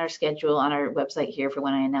eye on our schedule on our website here for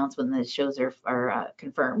when I announce when the shows are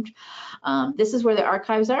confirmed. This is where the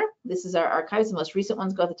archives are. This is our archives. The most recent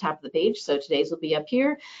ones go at the top of the page, so today's will be up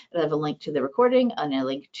here. It'll have a link to the recording and a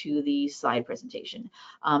link to the slide presentation.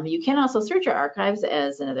 You can also search our archives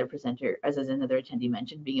as another presenter, as another attendee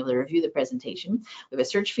mentioned, being able to review the presentation. We have a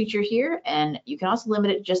search feature here, and you can also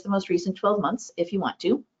limit it to just the most recent 12 months if you want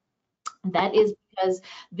to. That is because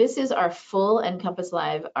this is our full NCompass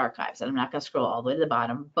Live archives, and I'm not going to scroll all the way to the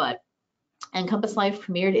bottom, but NCompass Live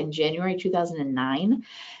premiered in January 2009,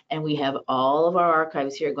 and we have all of our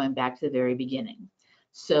archives here going back to the very beginning.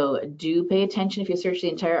 So do pay attention if you search the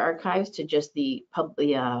entire archives to just the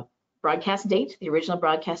broadcast date, the original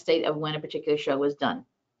broadcast date of when a particular show was done.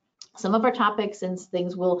 Some of our topics and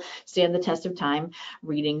things will stand the test of time,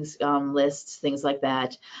 readings, lists, things like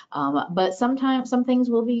that. But sometimes some things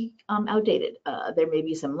will be outdated. There may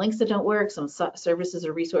be some links that don't work, some services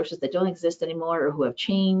or resources that don't exist anymore or who have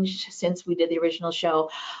changed since we did the original show.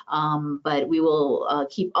 But we will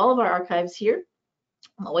keep all of our archives here.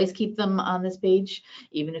 Always keep them on this page,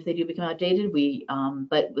 even if they do become outdated.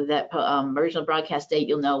 But with that original broadcast date,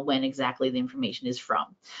 you'll know when exactly the information is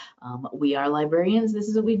from. We are librarians. This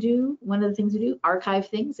is what we do. One of the things we do, archive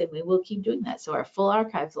things, and we will keep doing that. So our full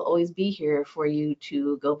archives will always be here for you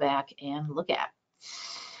to go back and look at.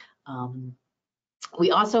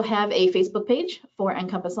 We also have a Facebook page for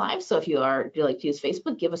NCompass Live. So if you like to use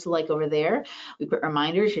Facebook, give us a like over there. We put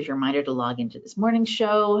reminders. Here's your reminder to log into this morning's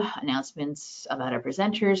show, announcements about our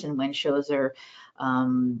presenters and when shows are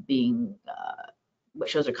what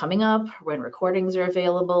shows are coming up, when recordings are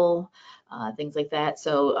available, things like that.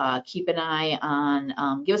 So keep an eye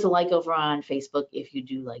on, give us a like over on Facebook if you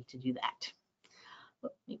do like to do that.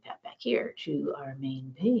 Let me pat back here to our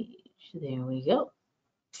main page. There we go.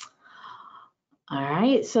 All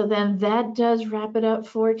right, so then that does wrap it up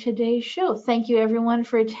for today's show. Thank you everyone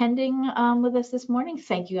for attending with us this morning.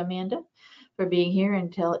 Thank you, Amanda, for being here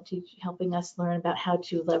and helping us learn about how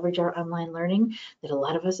to leverage our online learning that a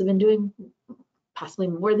lot of us have been doing possibly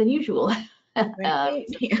more than usual.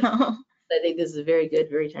 Thank you. I think this is very good,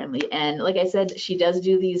 very timely. And like I said, she does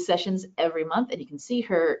do these sessions every month, and you can see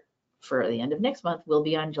her for the end of next month will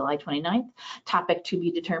be on July 29th. Topic to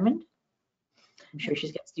be determined. I'm sure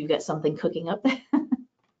you've got something cooking up. I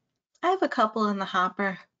have a couple in the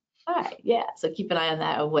hopper. All right, yeah, so keep an eye on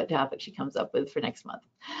that, of what topic she comes up with for next month.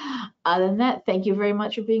 Other than that, thank you very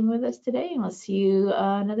much for being with us today, and we'll see you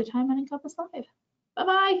another time on NCompass Live.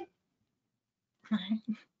 Bye-bye.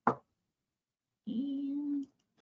 Bye.